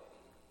idol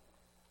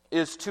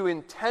is to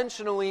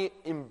intentionally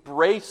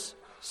embrace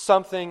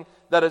something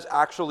that is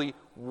actually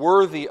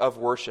worthy of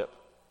worship.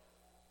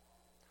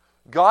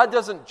 God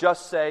doesn't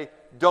just say,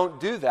 don't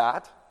do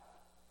that.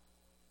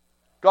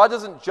 God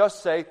doesn't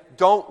just say,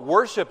 don't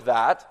worship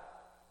that,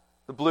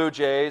 the Blue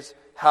Jays,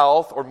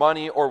 health, or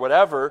money, or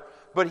whatever,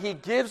 but He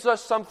gives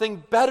us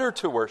something better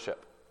to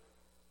worship.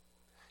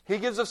 He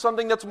gives us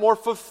something that's more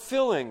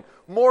fulfilling,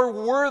 more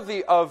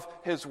worthy of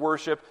His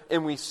worship,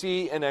 and we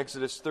see in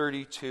Exodus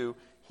 32,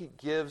 He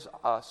gives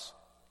us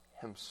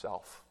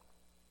Himself.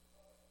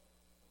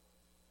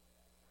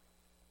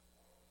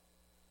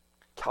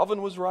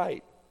 Calvin was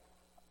right.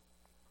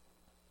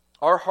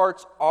 Our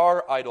hearts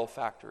are idol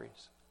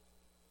factories.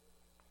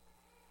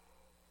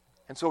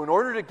 And so in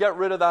order to get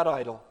rid of that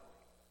idol,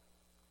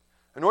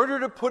 in order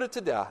to put it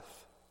to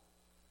death,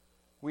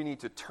 we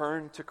need to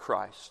turn to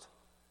Christ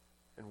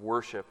and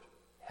worship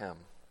Him.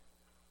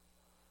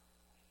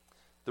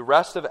 The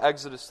rest of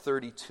Exodus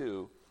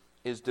 32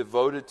 is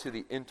devoted to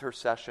the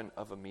intercession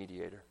of a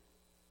mediator.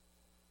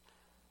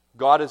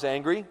 God is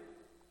angry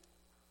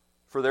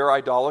for their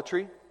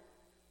idolatry,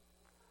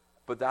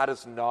 but that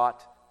is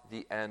not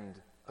the end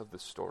of the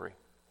story.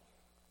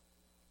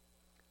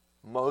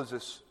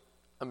 Moses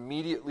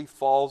immediately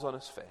falls on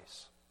his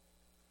face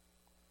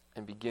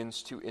and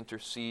begins to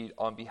intercede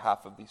on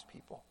behalf of these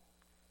people.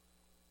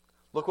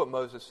 Look what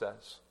Moses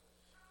says.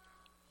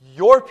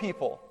 Your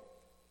people,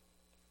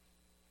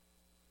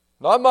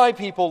 not my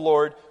people,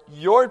 Lord,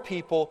 your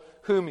people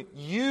whom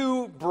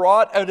you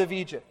brought out of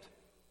Egypt.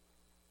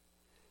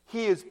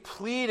 He is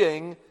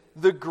pleading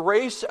the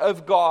grace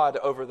of God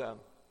over them.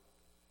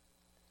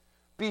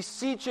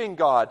 Beseeching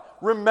God,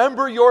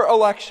 remember your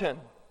election.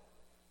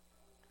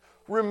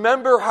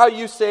 Remember how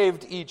you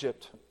saved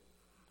Egypt.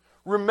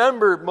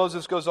 Remember,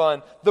 Moses goes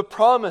on, the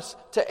promise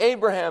to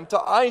Abraham, to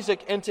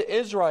Isaac, and to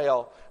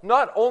Israel.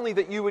 Not only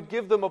that you would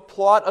give them a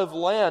plot of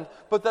land,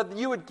 but that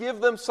you would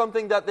give them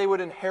something that they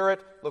would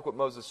inherit, look what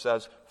Moses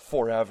says,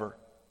 forever.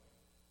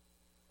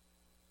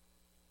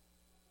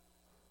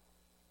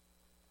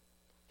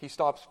 He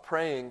stops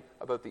praying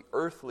about the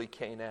earthly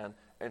Canaan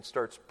and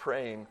starts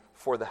praying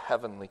for the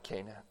heavenly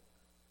Canaan.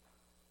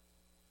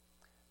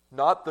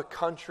 Not the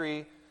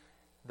country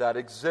that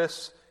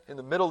exists in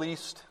the Middle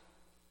East.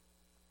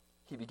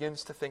 He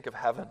begins to think of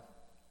heaven.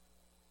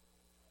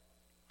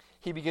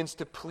 He begins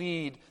to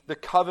plead the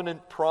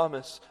covenant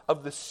promise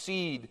of the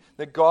seed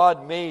that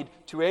God made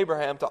to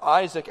Abraham, to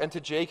Isaac, and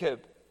to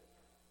Jacob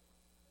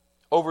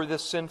over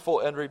this sinful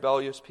and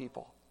rebellious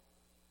people.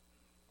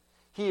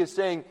 He is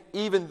saying,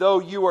 even though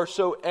you are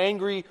so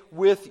angry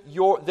with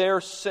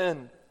their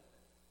sin,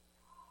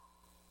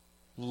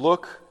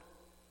 look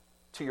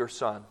to your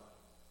Son,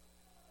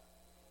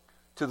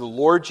 to the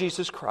Lord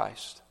Jesus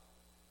Christ,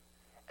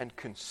 and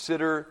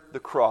consider the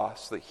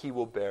cross that He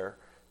will bear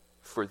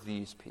for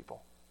these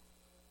people.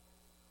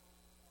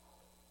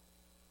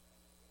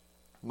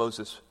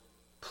 Moses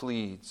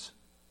pleads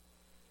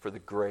for the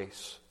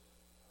grace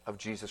of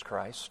Jesus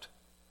Christ.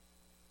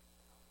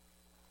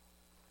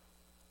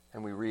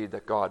 And we read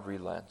that God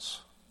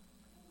relents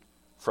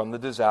from the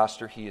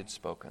disaster He had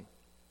spoken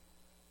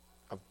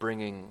of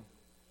bringing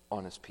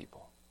on His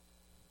people.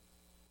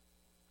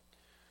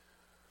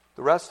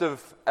 The rest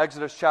of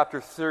Exodus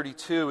chapter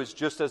 32 is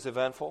just as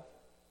eventful.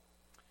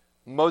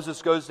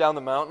 Moses goes down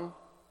the mountain.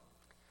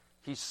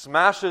 He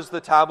smashes the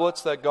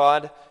tablets that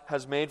God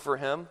has made for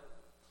him,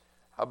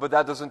 but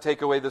that doesn't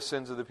take away the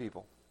sins of the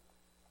people.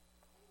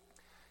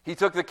 He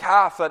took the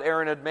calf that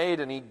Aaron had made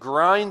and he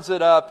grinds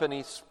it up and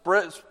he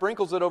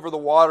sprinkles it over the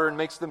water and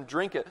makes them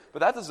drink it, but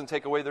that doesn't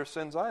take away their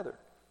sins either.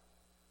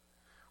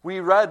 We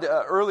read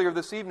earlier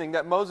this evening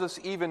that Moses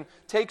even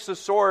takes a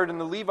sword, and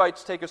the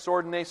Levites take a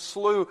sword, and they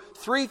slew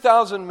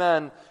 3,000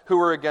 men who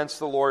were against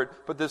the Lord,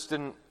 but this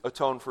didn't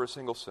atone for a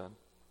single sin.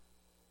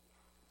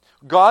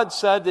 God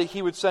said that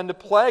He would send a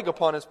plague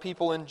upon His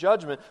people in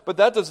judgment, but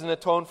that doesn't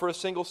atone for a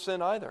single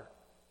sin either.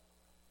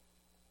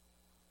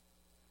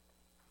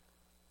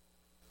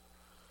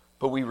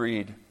 But we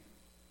read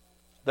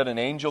that an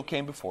angel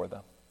came before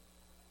them,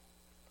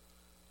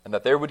 and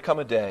that there would come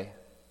a day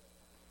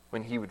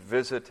when He would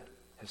visit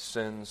His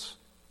sins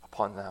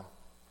upon them.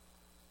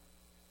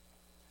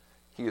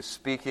 He is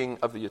speaking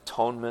of the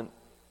atonement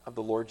of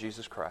the Lord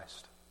Jesus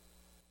Christ.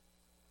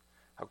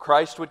 How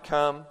Christ would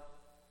come,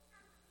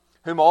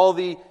 whom all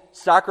the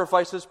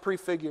sacrifices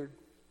prefigured,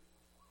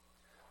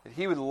 that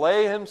He would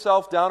lay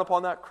Himself down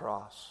upon that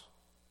cross,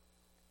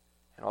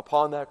 and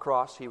upon that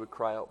cross He would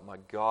cry out, my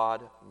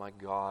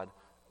God,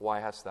 why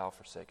hast Thou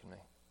forsaken me?"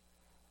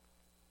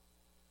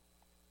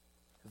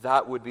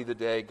 That would be the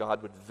day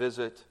God would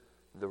visit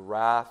the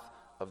wrath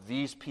of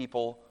these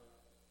people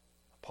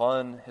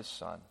upon His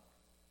Son.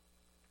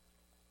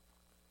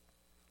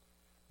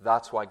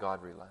 That's why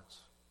God relents.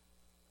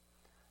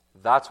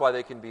 That's why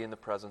they can be in the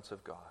presence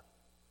of God.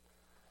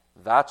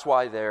 That's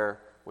why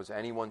there was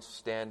anyone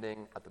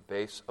standing at the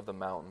base of the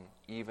mountain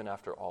even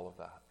after all of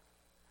that.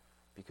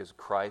 Because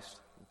Christ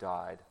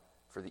died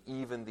for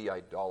even the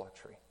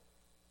idolatry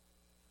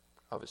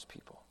of His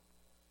people.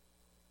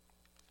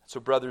 So,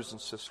 brothers and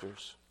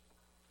sisters,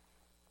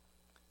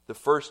 the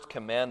first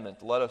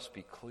commandment, let us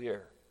be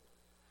clear,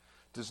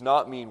 does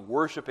not mean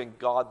worshiping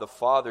God the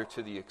Father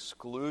to the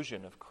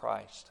exclusion of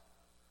Christ,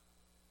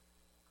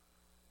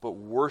 but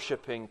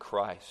worshiping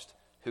Christ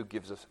who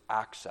gives us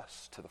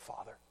access to the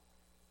Father.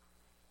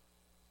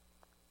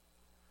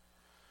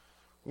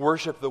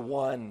 Worship the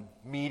one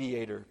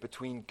mediator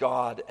between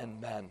God and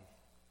men.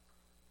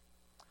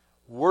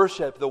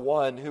 Worship the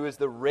one who is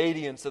the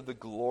radiance of the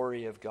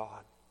glory of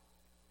God.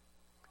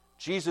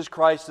 Jesus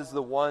Christ is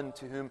the one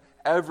to whom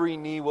every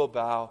knee will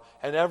bow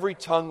and every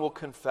tongue will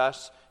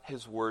confess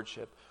His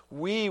worship.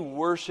 We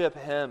worship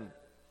Him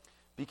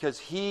because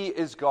He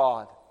is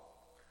God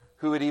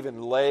who would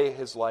even lay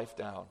His life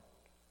down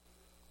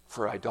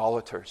for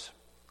idolaters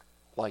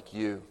like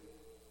you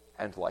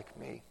and like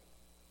me.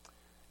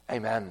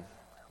 Amen.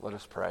 Let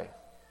us pray.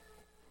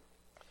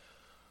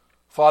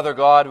 Father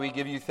God, we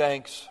give You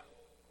thanks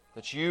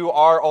that you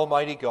are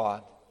Almighty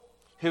God,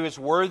 who is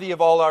worthy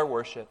of all our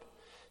worship.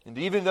 And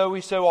even though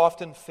we so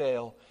often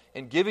fail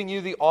in giving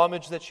you the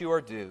homage that you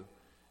are due,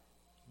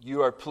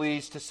 you are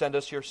pleased to send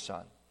us your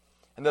Son.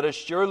 And that as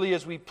surely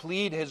as we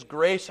plead His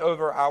grace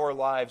over our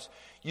lives,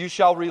 you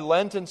shall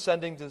relent in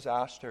sending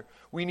disaster.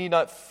 We need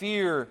not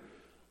fear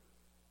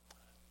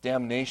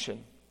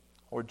damnation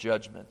or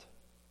judgment,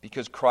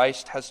 because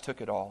Christ has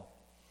took it all.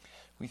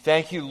 We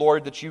thank you,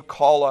 Lord, that you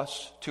call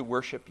us to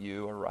worship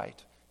you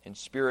aright, in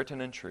spirit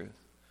and in truth.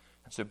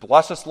 And so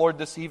bless us, Lord,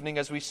 this evening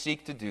as we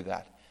seek to do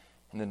that.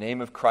 In the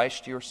name of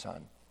Christ, your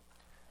Son.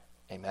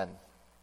 Amen.